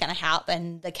board, that's going to help.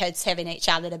 And the kids having each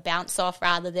other to bounce off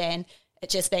rather than it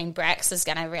just being Brax is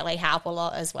going to really help a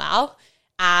lot as well.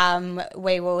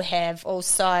 We will have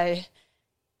also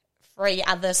 3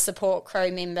 other support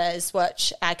crew members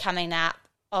which are coming up.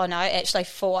 Oh, no, actually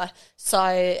 4.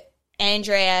 So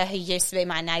Andrea, who used to be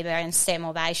my neighbour in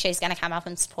Stanmore Bay, she's going to come up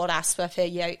and support us with her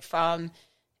ute from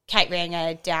Cape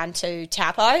Reinga down to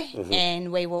Taupo. Mm-hmm.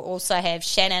 And we will also have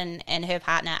Shannon and her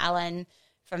partner Ellen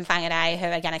from Whangarei who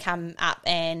are going to come up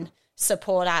and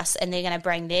support us, and they're going to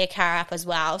bring their car up as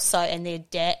well. So, and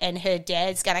her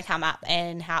dad's going to come up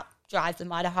and help drive the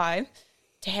motor home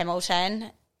to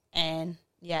Hamilton. And,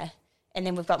 yeah, and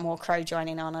then we've got more crew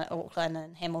joining on at Auckland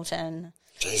and Hamilton.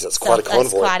 Jeez, that's quite a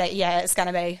convoy. It's going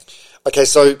to be. Okay,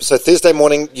 so Thursday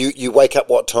morning, you wake up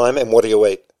what time and what do you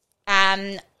eat?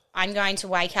 I'm going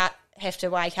to have to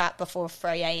wake up before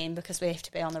 3 a.m. because we have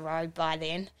to be on the road by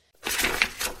then.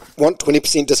 Want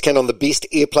 20% discount on the best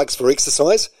earplugs for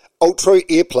exercise? Ultra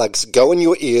earplugs go in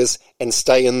your ears and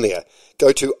stay in there.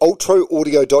 Go to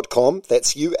ultraaudio.com,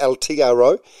 that's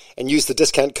ULTRO, and use the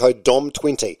discount code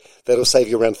DOM20. That'll save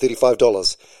you around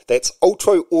 $35. That's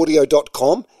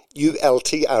ultraaudio.com,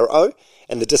 ULTRO,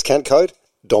 and the discount code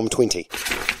DOM20.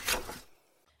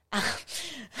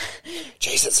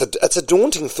 Jeez, it's a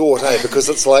daunting thought, eh? Because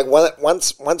it's like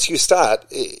once you start,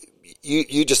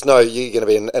 you just know you're going to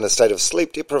be in a state of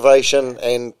sleep deprivation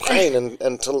and pain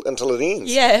until it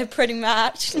ends. Yeah, pretty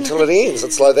much. Until it ends.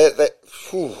 It's like that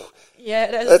whew. Yeah,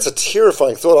 it is. That's a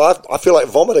terrifying thought. I feel like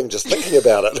vomiting just thinking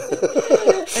about it.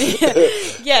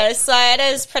 Yeah, so it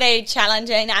is pretty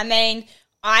challenging. I mean,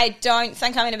 I don't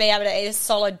think I'm going to be able to eat a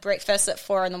solid breakfast at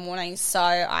 4 a.m, so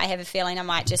I have a feeling I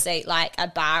might just eat like a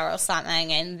bar or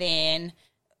something, and then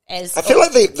I feel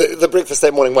like the breakfast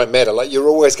that morning won't matter. Like, you're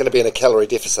always going to be in a calorie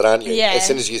deficit, aren't you? Yeah. As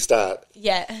soon as you start.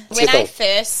 Yeah. When I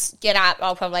first get up,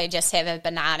 I'll probably just have a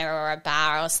banana or a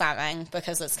bar or something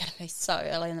because it's going to be so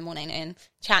early in the morning, and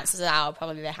chances are I'll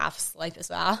probably be half asleep as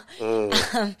well.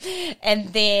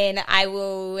 And then I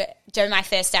will do my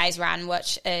first day's run,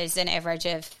 which is an average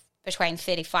of between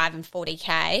 35 and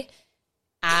 40K.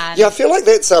 Yeah, I feel like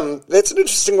that's an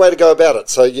interesting way to go about it.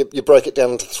 So you break it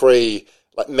down into 3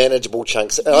 like manageable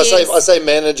chunks. And yes. I say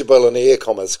manageable in air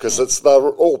commas because they're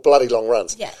all bloody long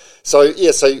runs. Yeah. So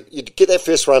you get that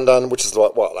first run done, which is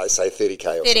like what, like say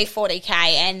 30K or 40K,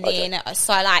 and then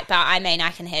but I mean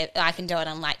I can do it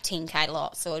in like 10K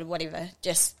lots or whatever.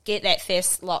 Just get that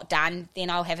first lot done, then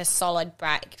I'll have a solid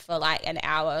break for like an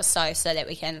hour or so that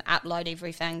we can upload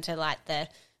everything to like the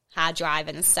hard drive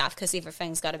and stuff because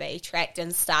everything's got to be tracked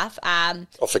and stuff.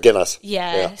 For Guinness.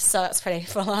 Yeah, so it's pretty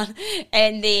full on.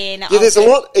 And then there's a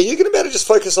lot. Are you going to be able to just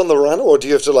focus on the run, or do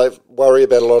you have to like worry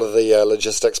about a lot of the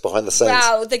logistics behind the scenes?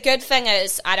 Well, the good thing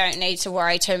is I don't need to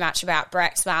worry too much about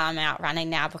Brax while I'm out running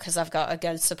now because I've got a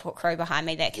good support crew behind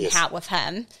me that can help with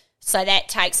him. So that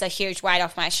takes a huge weight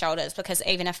off my shoulders because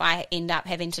even if I end up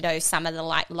having to do some of the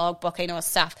like log booking or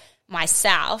stuff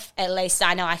myself, at least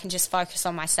I know I can just focus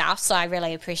on myself. So I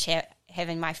really appreciate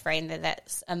having my friend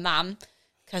that's a mum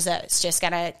because it's just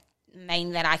going to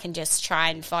mean that I can just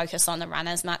try and focus on the run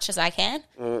as much as I can.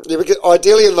 Yeah, because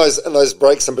ideally in those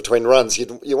breaks in between runs, you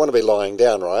want to be lying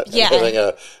down, right? Yeah.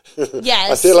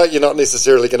 Yes. I feel like you're not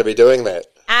necessarily going to be doing that.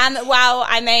 Well,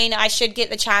 I mean, I should get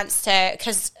the chance to,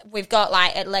 because we've got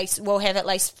like we'll have at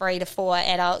least 3 to 4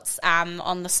 adults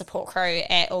on the support crew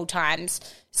at all times.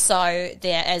 So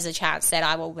there is a chance that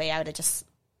I will be able to just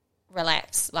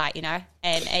relax, like,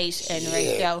 and eat and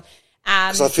refill.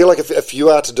 Because I feel like if you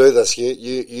are to do this,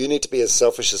 you need to be as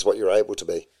selfish as what you're able to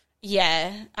be.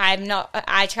 Yeah, I'm not.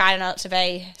 I try not to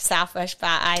be selfish, but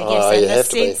I guess in this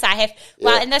sense I have.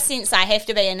 Well, in this sense I have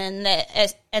to be, and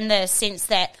in the sense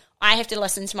that I have to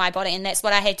listen to my body, and that's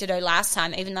what I had to do last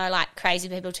time. Even though like crazy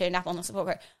people turned up on the support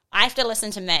group, I have to listen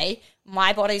to me.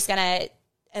 My body's gonna,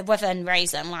 within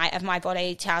reason. Like if my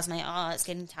body tells me, "Oh, it's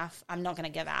getting tough," I'm not gonna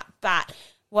give up. But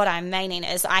what I'm meaning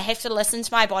is I have to listen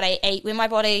to my body, eat when my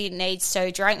body needs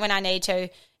to, drink when I need to,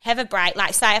 have a break.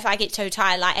 Like, say if I get too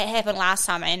tired, like it happened last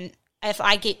time, and if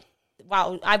I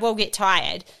will get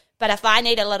tired, but if I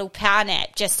need a little power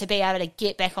nap just to be able to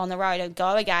get back on the road and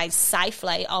go again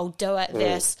safely, I'll do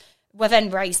it within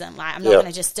reason. Like, I'm not going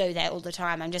to just do that all the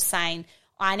time. I'm just saying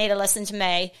I need to listen to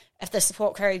me. If the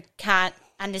support crew can't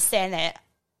understand that,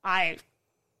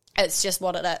 it's just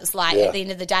what it is. Like, at the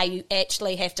end of the day, you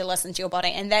actually have to listen to your body.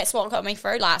 And that's what got me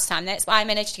through last time. That's why I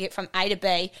managed to get from A to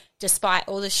B despite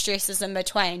all the stresses in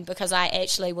between, because I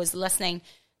actually was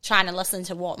trying to listen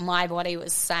to what my body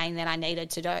was saying that I needed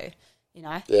to do. you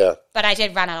know. Yeah. But I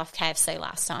did run it off KFC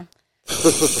last time. Were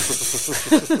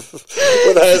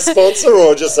they a sponsor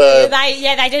or just a...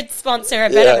 They did sponsor a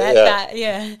bit of it, but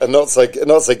yeah. And not so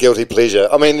guilty pleasure.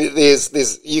 I mean,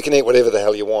 there's you can eat whatever the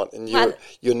hell you want, and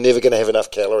you're never going to have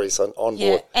enough calories on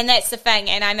board. And that's the thing.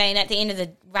 And I mean, at the end of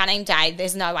the running day,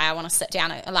 there's no way I want to sit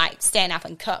down and like stand up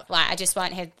and cook. Like I just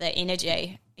won't have the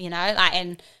energy, you know.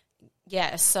 Like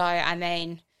so I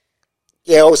mean.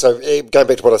 Yeah, also, going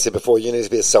back to what I said before, you need to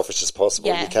be as selfish as possible.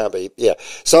 Yeah. You can't be,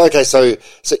 So, okay, so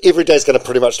every day's going to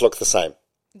pretty much look the same.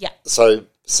 Yeah. So,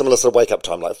 similar sort of wake-up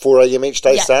time, like 4 a.m. each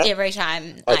day start? Yeah, every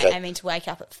time. Okay. I mean to wake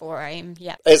up at 4 a.m.,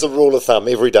 yeah. As a rule of thumb,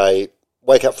 every day,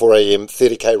 wake up 4 a.m.,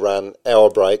 30k run,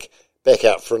 hour break, back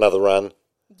out for another run.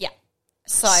 Yeah.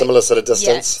 So similar sort of distance?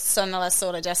 Yeah, similar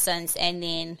sort of distance, and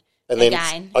then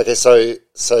again. Okay, so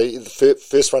the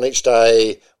first run each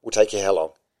day will take you how long?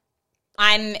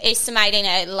 I'm estimating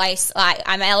at least, like,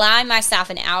 I'm allowing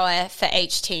myself an hour for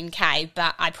each 10K,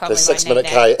 but I probably won't need 6 minute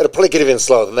that. K. It'll probably get even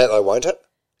slower than that, though, won't it?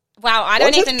 Well, I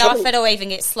don't even know if it'll even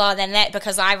get slower than that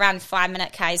because I run 5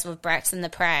 minute Ks with Brix in the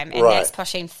pram, and that's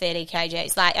pushing 30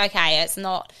 kgs. Like, okay, it's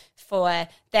not for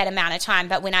that amount of time,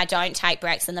 but when I don't take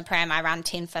Brix in the pram, I run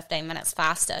 10, 15 minutes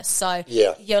faster. So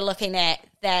you're looking at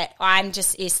that. I'm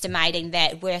just estimating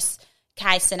that worst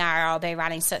case scenario, I'll be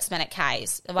running 6 minute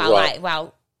Ks.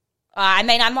 I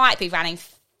mean, I might be running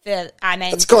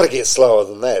it's got to get slower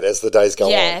than that as the days go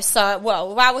on. Yeah, so,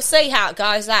 we'll see how it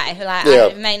goes,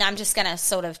 I mean, I'm just going to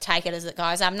sort of take it as it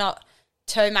goes. I'm not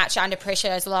too much under pressure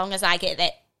as long as I get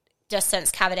that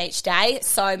distance covered each day.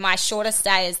 So my shortest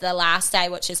day is the last day,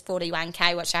 which is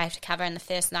 41K, which I have to cover in the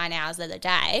first 9 hours of the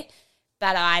day.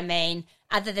 But, I mean,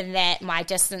 other than that, my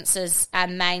distances are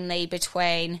mainly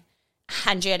between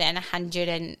 100 and 100,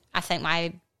 and I think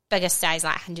my biggest day is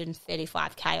like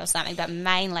 135K or something, but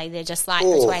mainly they're just like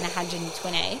between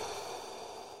 120.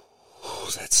 Oh,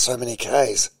 that's so many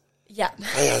Ks. Yeah.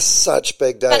 They are such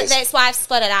big days. But that's why I've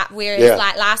split it up, whereas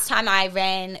like last time I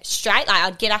ran straight, like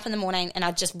I'd get up in the morning and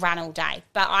I'd just run all day.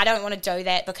 But I don't want to do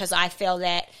that because I feel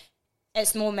that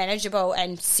it's more manageable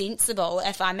and sensible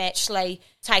if I'm actually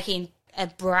taking a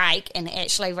break and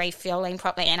actually refueling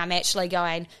properly, and I'm actually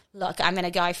going, look, I'm going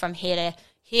to go from here to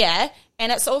here.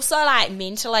 And it's also like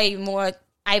mentally more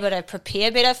able to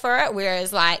prepare better for it,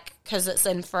 whereas like because it's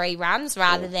in free runs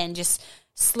rather than just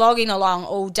slogging along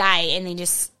all day and then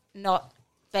just not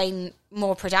being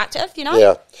more productive, you know?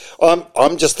 Yeah.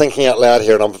 I'm just thinking out loud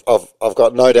here, and I've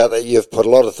got no doubt that you've put a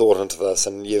lot of thought into this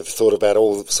and you've thought about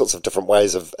all sorts of different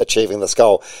ways of achieving this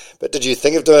goal. But did you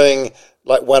think of doing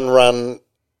like one run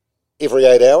every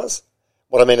 8 hours?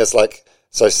 What I mean is like,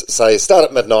 so say start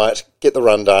at midnight, get the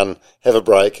run done, have a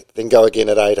break, then go again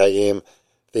at 8 a.m,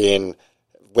 then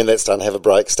when that's done, have a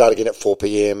break, start again at 4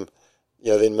 p.m,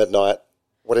 then midnight,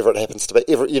 whatever it happens to be.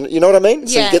 You know what I mean?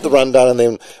 So you get the run done, and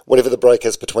then whatever the break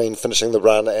is between finishing the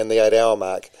run and the 8 hour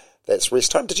mark, that's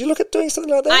rest time. Did you look at doing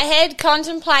something like that? I had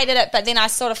contemplated it, but then I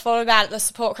sort of thought about the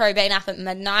support crew being up at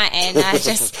midnight, and I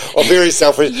just... very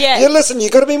selfish. Yeah, listen,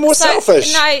 you've got to be more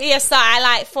selfish. So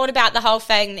I thought about the whole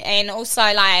thing, and also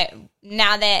like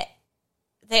now that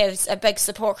there's a big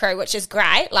support crew, which is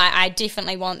great, like I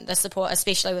definitely want the support,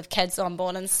 especially with kids on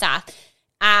board and stuff.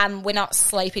 We're not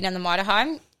sleeping in the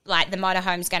motorhome. Like the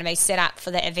motorhome's going to be set up for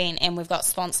the event, and we've got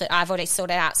sponsored. I've already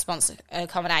sorted out sponsored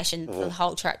accommodation for the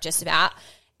whole trip, just about.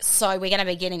 So we're going to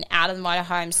be getting out of the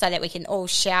motorhome so that we can all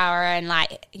shower and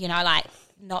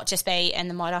not just be in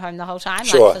the motorhome the whole time,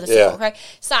 for the support crew.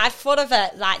 So I thought of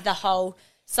it like the whole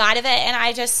side of it, and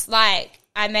I just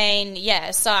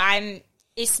so I'm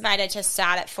estimated to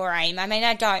start at 4 a.m. I mean,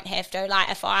 I don't have to. Like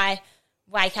if I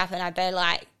wake up and I'd be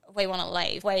like, we want to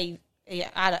leave,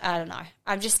 I don't know.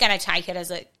 I'm just going to take it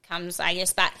as it comes, I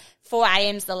guess. But 4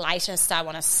 a.m.'s the latest I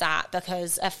want to start,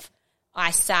 because if I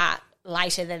start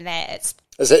later than that,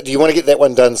 do you want to get that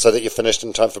one done so that you're finished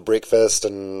in time for breakfast?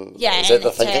 And is that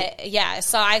the thinking?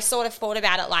 So I sort of thought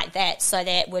about it like that, so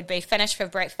that would be finished for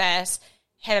breakfast,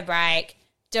 have a break,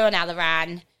 do another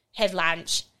run, have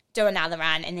lunch, do another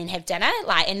run, and then have dinner,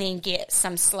 and then get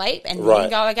some sleep and then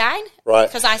go again. Right.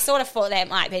 Because I sort of thought that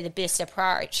might be the best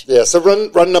approach. Yeah, so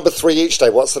run number 3 each day.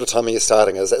 What sort of time are you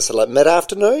starting? Is that sort of like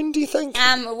mid-afternoon, do you think?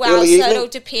 It'll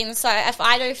depend. So if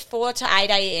I do 4 to 8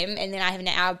 a.m. and then I have an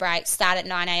hour break, start at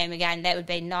 9 a.m. again, that would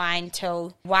be 9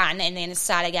 till 1, and then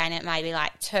start again at maybe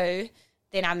 2.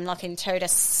 Then I'm looking 2 to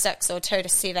 6 or 2 to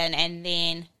 7, and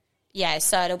then Yeah,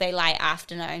 so it'll be late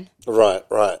afternoon. Right.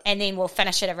 And then we'll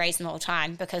finish at a reasonable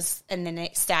time because in the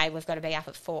next day we've got to be up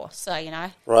at 4, so, you know.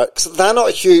 Right, because they're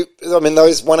not huge. I mean,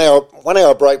 those 1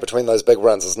 hour break between those big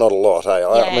runs is not a lot, eh?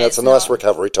 I mean, it's a nice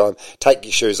recovery time. Take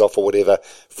your shoes off or whatever,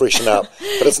 freshen up.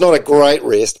 But it's not a great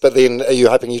rest, but then are you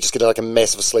hoping you just get like a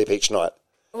massive sleep each night?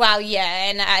 Well,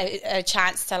 yeah, and a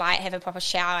chance to, like, have a proper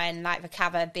shower and, like,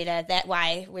 recover better that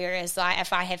way. Whereas, like,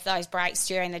 if I have those breaks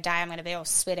during the day, I'm going to be all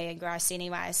sweaty and gross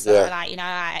anyway. So, like, you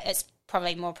know, it's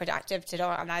probably more productive to do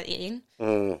it on the end.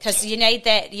 Because you need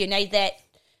that,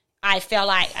 I feel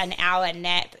like an hour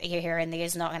nap here and there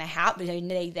is not going to help. But you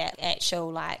need that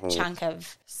actual, like, chunk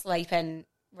of sleep and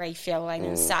refueling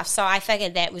and stuff. So I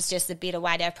figured that was just a better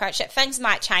way to approach it. Things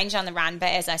might change on the run, but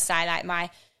as I say, like,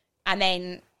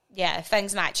 yeah,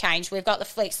 things might change. We've got the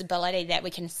flexibility that we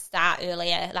can start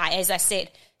earlier. Like, as I said,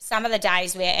 some of the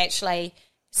days we're actually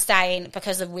staying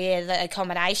because of where the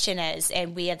accommodation is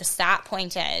and where the start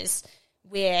point is.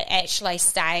 We're actually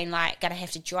staying, like, going to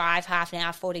have to drive half an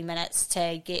hour, 40 minutes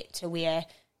to get to where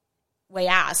we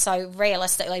are. So,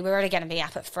 realistically, we're already going to be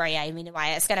up at 3 a.m.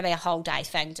 anyway. It's going to be a whole day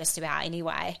thing just about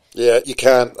anyway. Yeah, you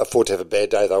can't afford to have a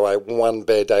bad day, though, eh? One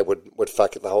bad day would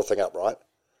fuck the whole thing up, right?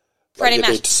 Pretty much.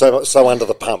 much. So under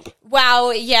the pump.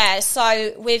 Well, yeah,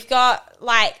 so we've got,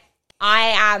 like,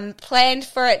 I planned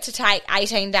for it to take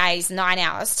 18 days, 9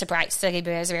 hours to break Siggy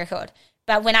Burr's record.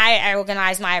 But when I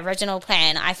organised my original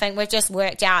plan, I think we've just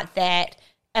worked out that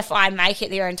if I make it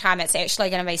there in time, it's actually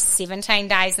going to be 17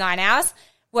 days, 9 hours,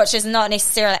 which is not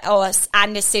necessarily, it's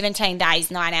under 17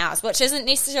 days, 9 hours, which isn't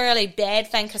necessarily a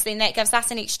bad thing because then that gives us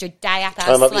an extra day up our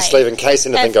Time up your sleeve in case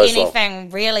anything goes wrong. If anything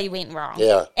really went wrong.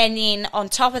 Yeah. And then on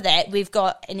top of that, we've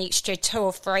got an extra 2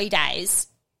 or 3 days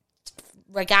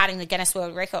regarding the Guinness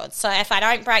World Record. So if I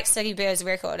don't break Siggy Burr's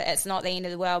record, it's not the end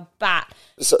of the world, but...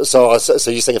 So you're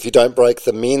saying if you don't break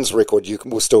the men's record, you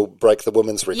will still break the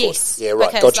women's record? Yes. Yeah,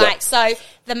 right, because, gotcha. So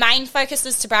the main focus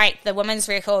is to break the women's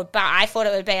record, but I thought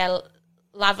it would be a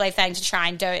lovely thing to try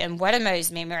and do in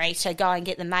Widamoo's memory to go and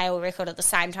get the male record at the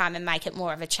same time and make it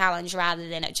more of a challenge rather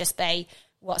than it just be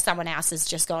what someone else has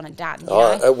just gone and done. You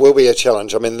know? It will be a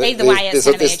challenge. I mean, either way, it's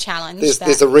going to be a challenge.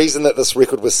 There's a reason that this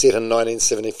record was set in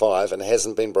 1975 and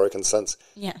hasn't been broken since.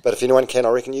 Yeah. But if anyone can, I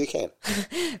reckon you can.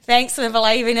 Thanks for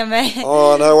believing in me.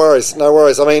 Oh, no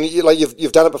worries. I mean,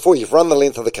 you've done it before. You've run the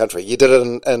length of the country. You did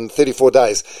it in 34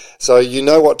 days, so you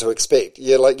know what to expect.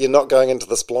 You're not going into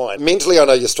this blind. Mentally, I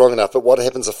know you're strong enough, but what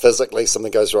happens if physically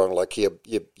something goes wrong, like you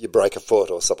break a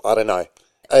foot or something? I don't know.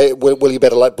 Will you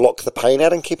better block the pain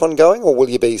out and keep on going, or will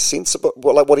you be sensible?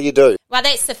 What do you do? Well,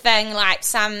 that's the thing. Like,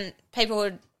 some people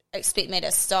would expect me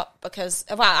to stop because,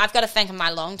 I've got to think of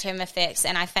my long-term effects,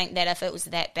 and I think that if it was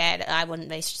that bad, I wouldn't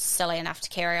be silly enough to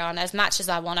carry on as much as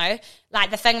I want to.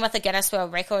 Like, the thing with the Guinness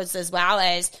World Records as well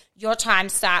is your time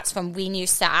starts from when you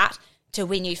start to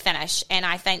when you finish, and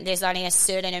I think there's only a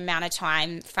certain amount of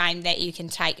time frame that you can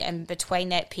take in between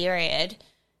that period,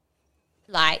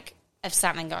 like, if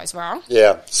something goes wrong.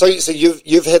 Yeah. So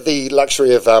you've had the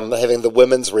luxury of having the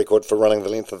women's record for running the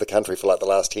length of the country for like the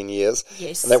last 10 years.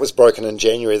 Yes. And that was broken in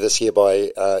January this year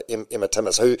by Emma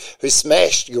Timmins, who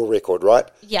smashed your record, right?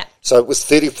 Yeah. So it was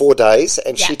 34 days,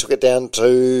 and she took it down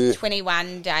to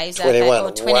 21 days. 21. I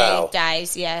think, or 28 wow.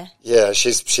 days. Yeah. Yeah,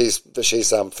 she's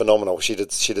phenomenal. She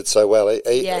did so well.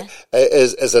 Yeah.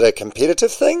 Is it a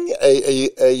competitive thing? Are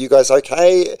you guys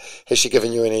okay? Has she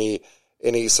given you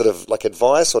any sort of like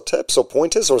advice or tips or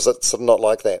pointers, or is it sort of not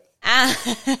like that?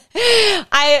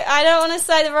 I don't want to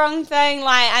say the wrong thing.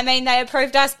 Like, I mean, they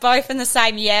approved us both in the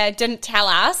same year, didn't tell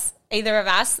us, either of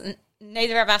us.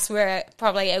 Neither of us were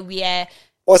probably aware.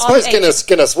 Well, I suppose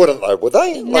Guinness wouldn't, though, would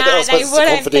they? No, they wouldn't. It's a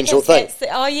confidential thing.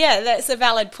 That's a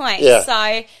valid point. Yeah.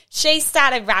 So she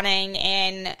started running,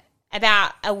 and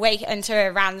about a week into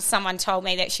her run, someone told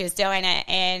me that she was doing it,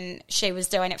 and she was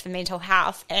doing it for mental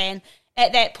health. And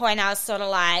at that point, I was sort of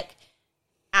like,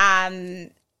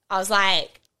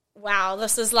 wow,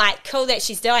 this is like cool that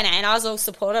she's doing it. And I was all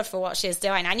supportive for what she was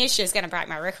doing. I knew she was going to break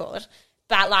my record.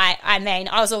 But, like, I mean,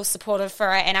 I was all supportive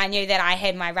for it, and I knew that I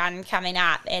had my run coming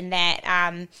up, and that,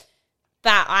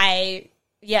 but I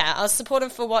was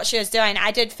supportive for what she was doing.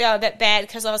 I did feel a bit bad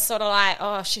because I was sort of like,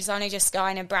 oh, she's only just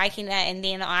going and breaking it, and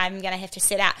then I'm going to have to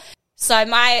set out. So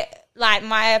my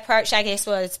approach, I guess,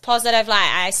 was positive.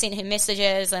 Like, I sent her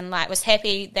messages and, like, was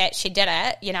happy that she did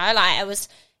it, you know. Like, it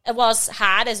was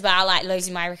hard as well, like,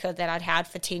 losing my record that I'd held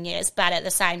for 10 years. But at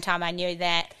the same time, I knew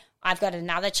that I've got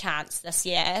another chance this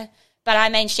year. But, I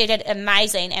mean, she did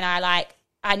amazing, and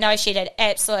I know she did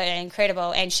absolutely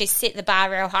incredible, and she set the bar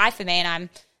real high for me, and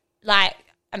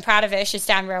I'm proud of her. She's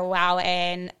done real well,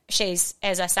 and she's,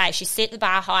 as I say, she set the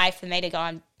bar high for me to go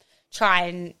and try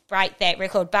and break that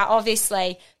record. But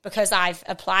obviously, because I've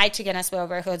applied to Guinness World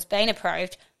Records, been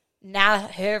approved, now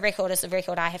her record is the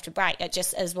record I have to break. It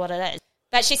just is what it is.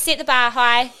 But she set the bar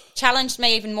high, challenged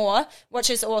me even more, which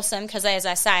is awesome because, as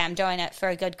I say, I'm doing it for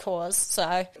a good cause.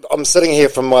 So I'm sitting here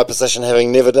from my position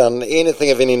having never done anything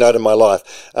of any note in my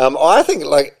life. I think,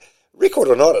 like, record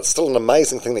or not, it's still an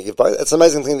amazing thing that you've both... It's an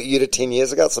amazing thing that you did 10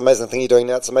 years ago. It's an amazing thing you're doing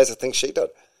now. It's an amazing thing she did.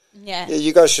 Yeah,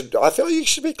 you guys should... I feel like you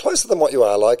should be closer than what you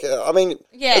are. Like, I mean,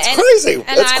 it's and, crazy.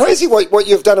 And it's crazy what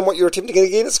you've done and what you're attempting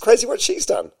again. It's crazy what she's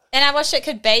done. And I wish it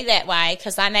could be that way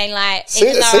because, I mean, like...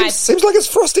 Seems like it's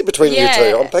frosty between you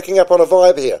two. I'm picking up on a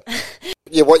vibe here.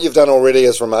 Yeah, what you've done already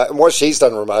is remarkable. And what she's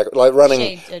done remarkable. Like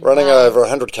running over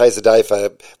 100 Ks a day for,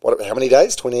 how many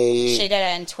days? 20... She did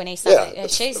it in 20-something. Yeah,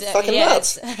 she's fucking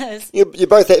nuts. You're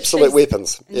both absolute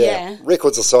weapons. Yeah.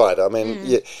 Records aside, I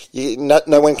mean,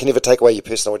 no one can ever take away your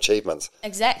personal achievements.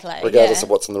 Exactly. Regardless of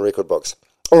what's in the record books.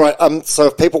 All right, so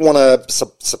if people want to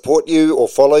support you or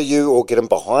follow you or get in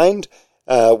behind,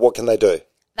 what can they do?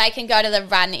 They can go to the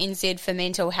Run NZ for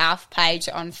Mental Health page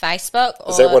on Facebook.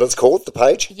 Is that what it's called, the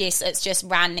page? Yes, it's just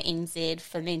Run NZ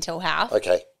for Mental Health.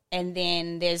 Okay. And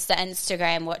then there's the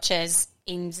Instagram, which is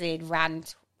NZ Run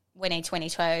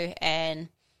 2022, and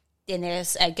then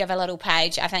there's a Give a Little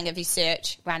page. I think if you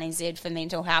search Run NZ for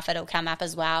Mental Health, it'll come up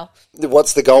as well.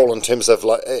 What's the goal in terms of,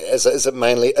 like, is it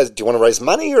mainly, do you want to raise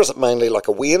money, or is it mainly like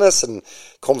awareness and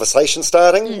conversation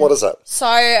starting? What is it? So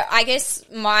I guess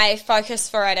my focus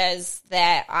for it is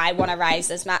that I want to raise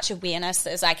as much awareness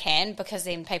as I can, because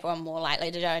then people are more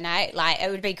likely to donate. Like, it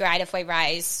would be great if we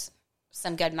raise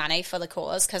some good money for the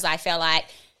cause, because I feel like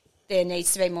there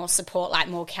needs to be more support, like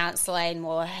more counselling,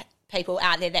 more people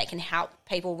out there that can help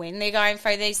people when they're going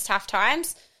through these tough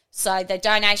times. So the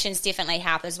donations definitely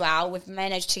help as well. We've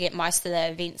managed to get most of the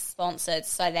events sponsored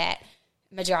so that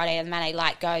majority of the money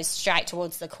goes straight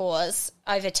towards the cause.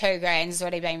 Over $2,000 has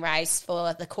already been raised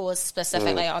for the cause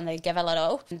specifically on the Give a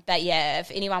Little. But yeah, if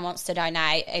anyone wants to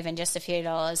donate, even just a few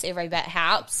dollars, every bit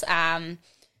helps. And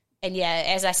yeah,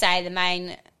 as I say, the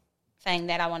main thing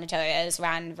that I want to do is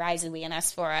raise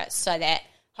awareness for it, so that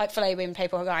hopefully when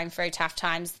people are going through tough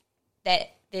times,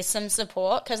 that there's some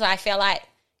support, because I feel like,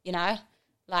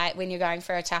 like when you're going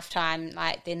through a tough time,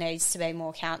 like there needs to be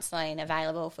more counselling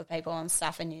available for people and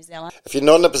stuff in New Zealand. If you're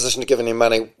not in a position to give any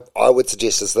money, I would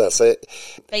suggest is this.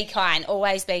 Be kind.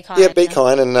 Always be kind. Yeah, be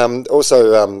kind. And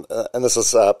also, and this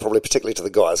is probably particularly to the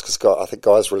guys, because I think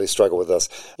guys really struggle with this.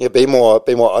 Yeah, be more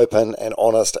open and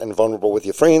honest and vulnerable with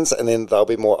your friends, and then they'll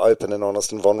be more open and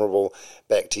honest and vulnerable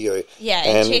back to you. Yeah,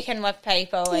 and check in with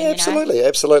people. Yeah,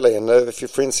 absolutely. And if your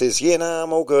friend says, yeah, no,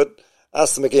 I'm all good,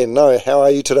 ask them again, no, how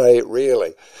are you today,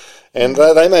 really? And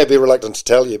they may be reluctant to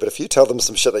tell you, but if you tell them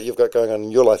some shit that you've got going on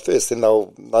in your life first, then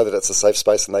they'll know that it's a safe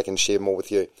space and they can share more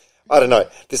with you. I don't know.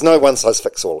 There's no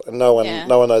one-size-fits-all, and no one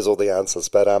knows all the answers.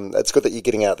 But it's good that you're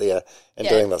getting out there and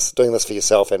doing this for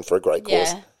yourself and for a great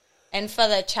cause. Yeah. And for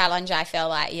the challenge, I feel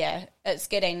like, it's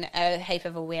getting a heap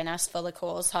of awareness for the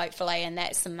cause, hopefully, and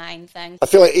that's the main thing. I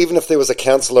feel like even if there was a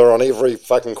counsellor on every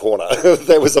fucking corner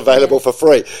that was available for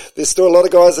free, there's still a lot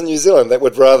of guys in New Zealand that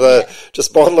would rather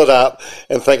just bottle it up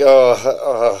and think,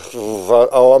 I'm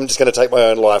just going to take my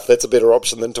own life. That's a better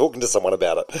option than talking to someone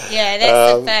about it. Yeah,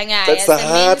 that's the thing, eh? That's the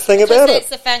hard thing about it. That's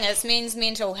the thing. It's men's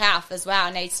mental health as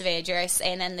well needs to be addressed,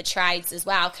 and in the trades as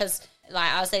well, because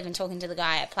I was even talking to the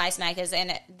guy at Placemakers,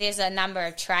 and there's a number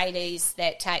of tradies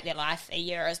that take their life a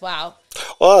year as well.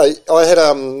 I had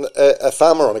a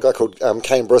farmer on, a guy called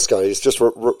Kane Briscoe. He's just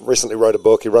recently wrote a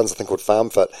book. He runs a thing called Farm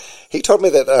Fit. He told me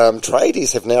that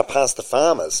tradies have now passed the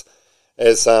farmers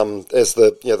as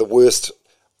the worst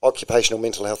occupational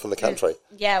mental health in the country.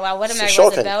 Yeah, well, Widdermoo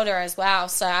was a builder as well,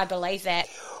 so I believe that.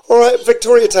 All right,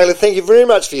 Victoria Taylor, thank you very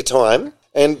much for your time,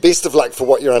 and best of luck for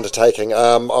what you're undertaking.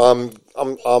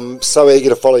 I'm so eager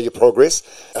to follow your progress.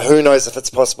 Who knows if it's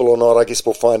possible or not? I guess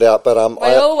we'll find out. But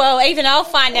even I'll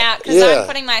find out, because I'm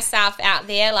putting myself out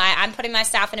there. I'm putting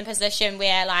myself in a position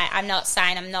where I'm not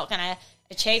saying I'm not going to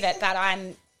achieve it, but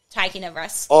I'm taking a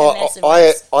risk.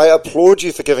 I applaud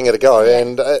you for giving it a go,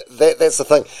 and that's the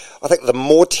thing. I think the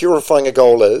more terrifying a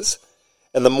goal is,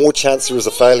 and the more chance there is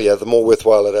of failure, the more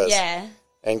worthwhile it is. Yeah.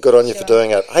 And good on you for doing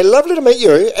it. Hey, lovely to meet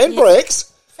you. And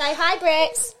Brax. Say hi,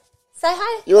 Brax. Say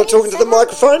hi. You want to talk into the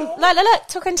microphone? Look,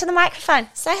 talk into the microphone.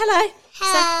 Say hello.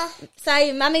 Hello.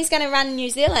 Say, Mummy's going to run New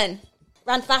Zealand.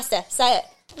 Run faster. Say it.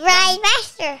 Run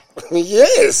faster.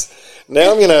 Yes.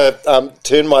 Now I'm going to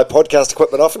turn my podcast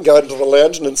equipment off and go into the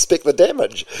lounge and inspect the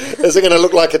damage. Is it going to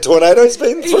look like a tornado's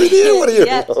been through there? What are you?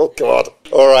 Yep. Oh, God.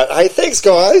 All right. Hey, thanks,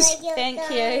 guys. Thank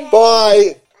you.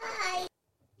 Bye.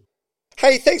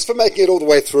 Hey, thanks for making it all the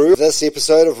way through this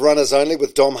episode of Runners Only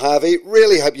with Dom Harvey.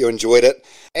 Really hope you enjoyed it.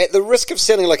 At the risk of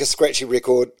sounding like a scratchy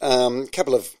record,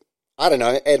 couple of,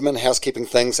 admin, housekeeping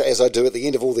things, as I do at the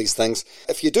end of all these things.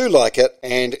 If you do like it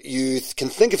and you can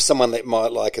think of someone that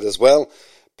might like it as well,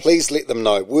 please let them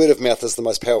know. Word of mouth is the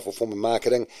most powerful form of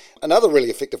marketing. Another really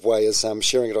effective way is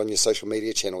sharing it on your social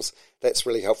media channels. That's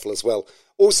really helpful as well.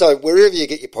 Also, wherever you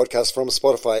get your podcast from,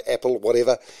 Spotify, Apple,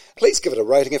 whatever, please give it a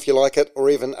rating if you like it, or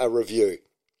even a review.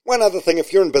 One other thing,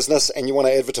 if you're in business and you want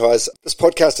to advertise, this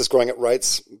podcast is growing at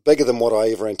rates bigger than what I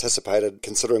ever anticipated,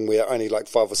 considering we're only like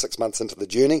 5 or 6 months into the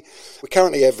journey. We're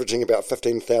currently averaging about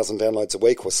 15,000 downloads a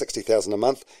week or 60,000 a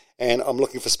month, and I'm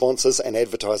looking for sponsors and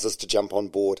advertisers to jump on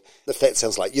board. If that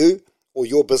sounds like you or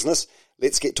your business,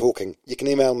 let's get talking. You can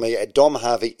email me at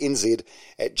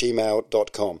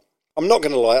domharveynz@gmail.com. I'm not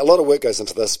going to lie, a lot of work goes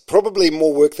into this, probably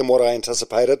more work than what I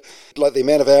anticipated. Like the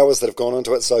amount of hours that have gone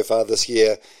into it so far this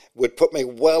year would put me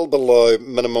well below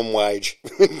minimum wage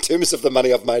in terms of the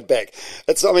money I've made back.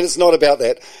 It's not about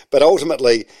that, but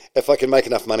ultimately, if I can make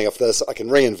enough money off this, I can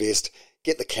reinvest,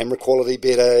 get the camera quality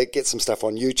better, get some stuff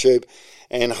on YouTube,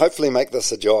 and hopefully make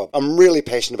this a job. I'm really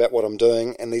passionate about what I'm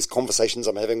doing and these conversations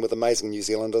I'm having with amazing New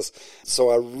Zealanders,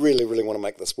 so I really, really want to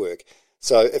make this work.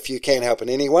 So if you can help in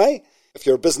any way, if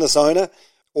you're a business owner,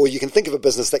 or you can think of a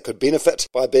business that could benefit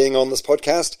by being on this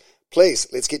podcast, please,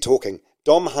 let's get talking.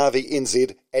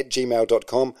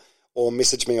 domharveynz@gmail.com or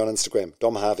message me on Instagram,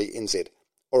 domharveynz.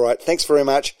 All right, thanks very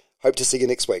much. Hope to see you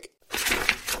next week.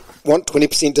 Want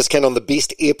 20% discount on the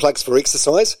best earplugs for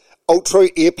exercise? Ultra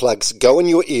earplugs go in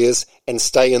your ears and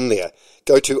stay in there.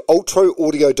 Go to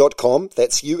ultraaudio.com,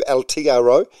 that's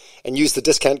ULTRO, and use the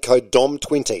discount code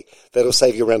DOM20. That'll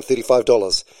save you around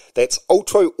 $35. That's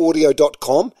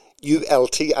ultraaudio.com,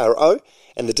 ULTRO,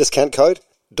 and the discount code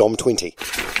DOM20.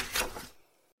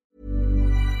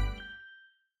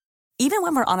 Even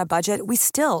when we're on a budget, we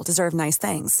still deserve nice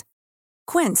things.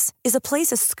 Quince is a place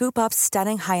to scoop up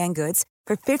stunning high-end goods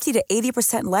for 50 to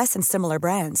 80% less than similar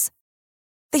brands.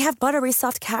 They have buttery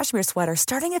soft cashmere sweaters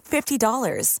starting at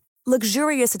 $50,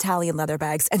 luxurious Italian leather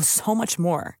bags, and so much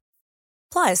more.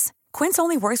 Plus, Quince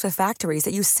only works with factories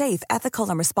that use safe, ethical,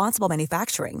 and responsible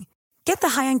manufacturing. Get the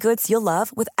high-end goods you'll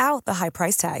love without the high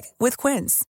price tag with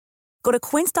Quince. Go to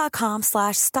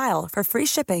quince.com/style for free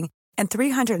shipping and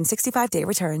 365-day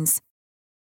returns.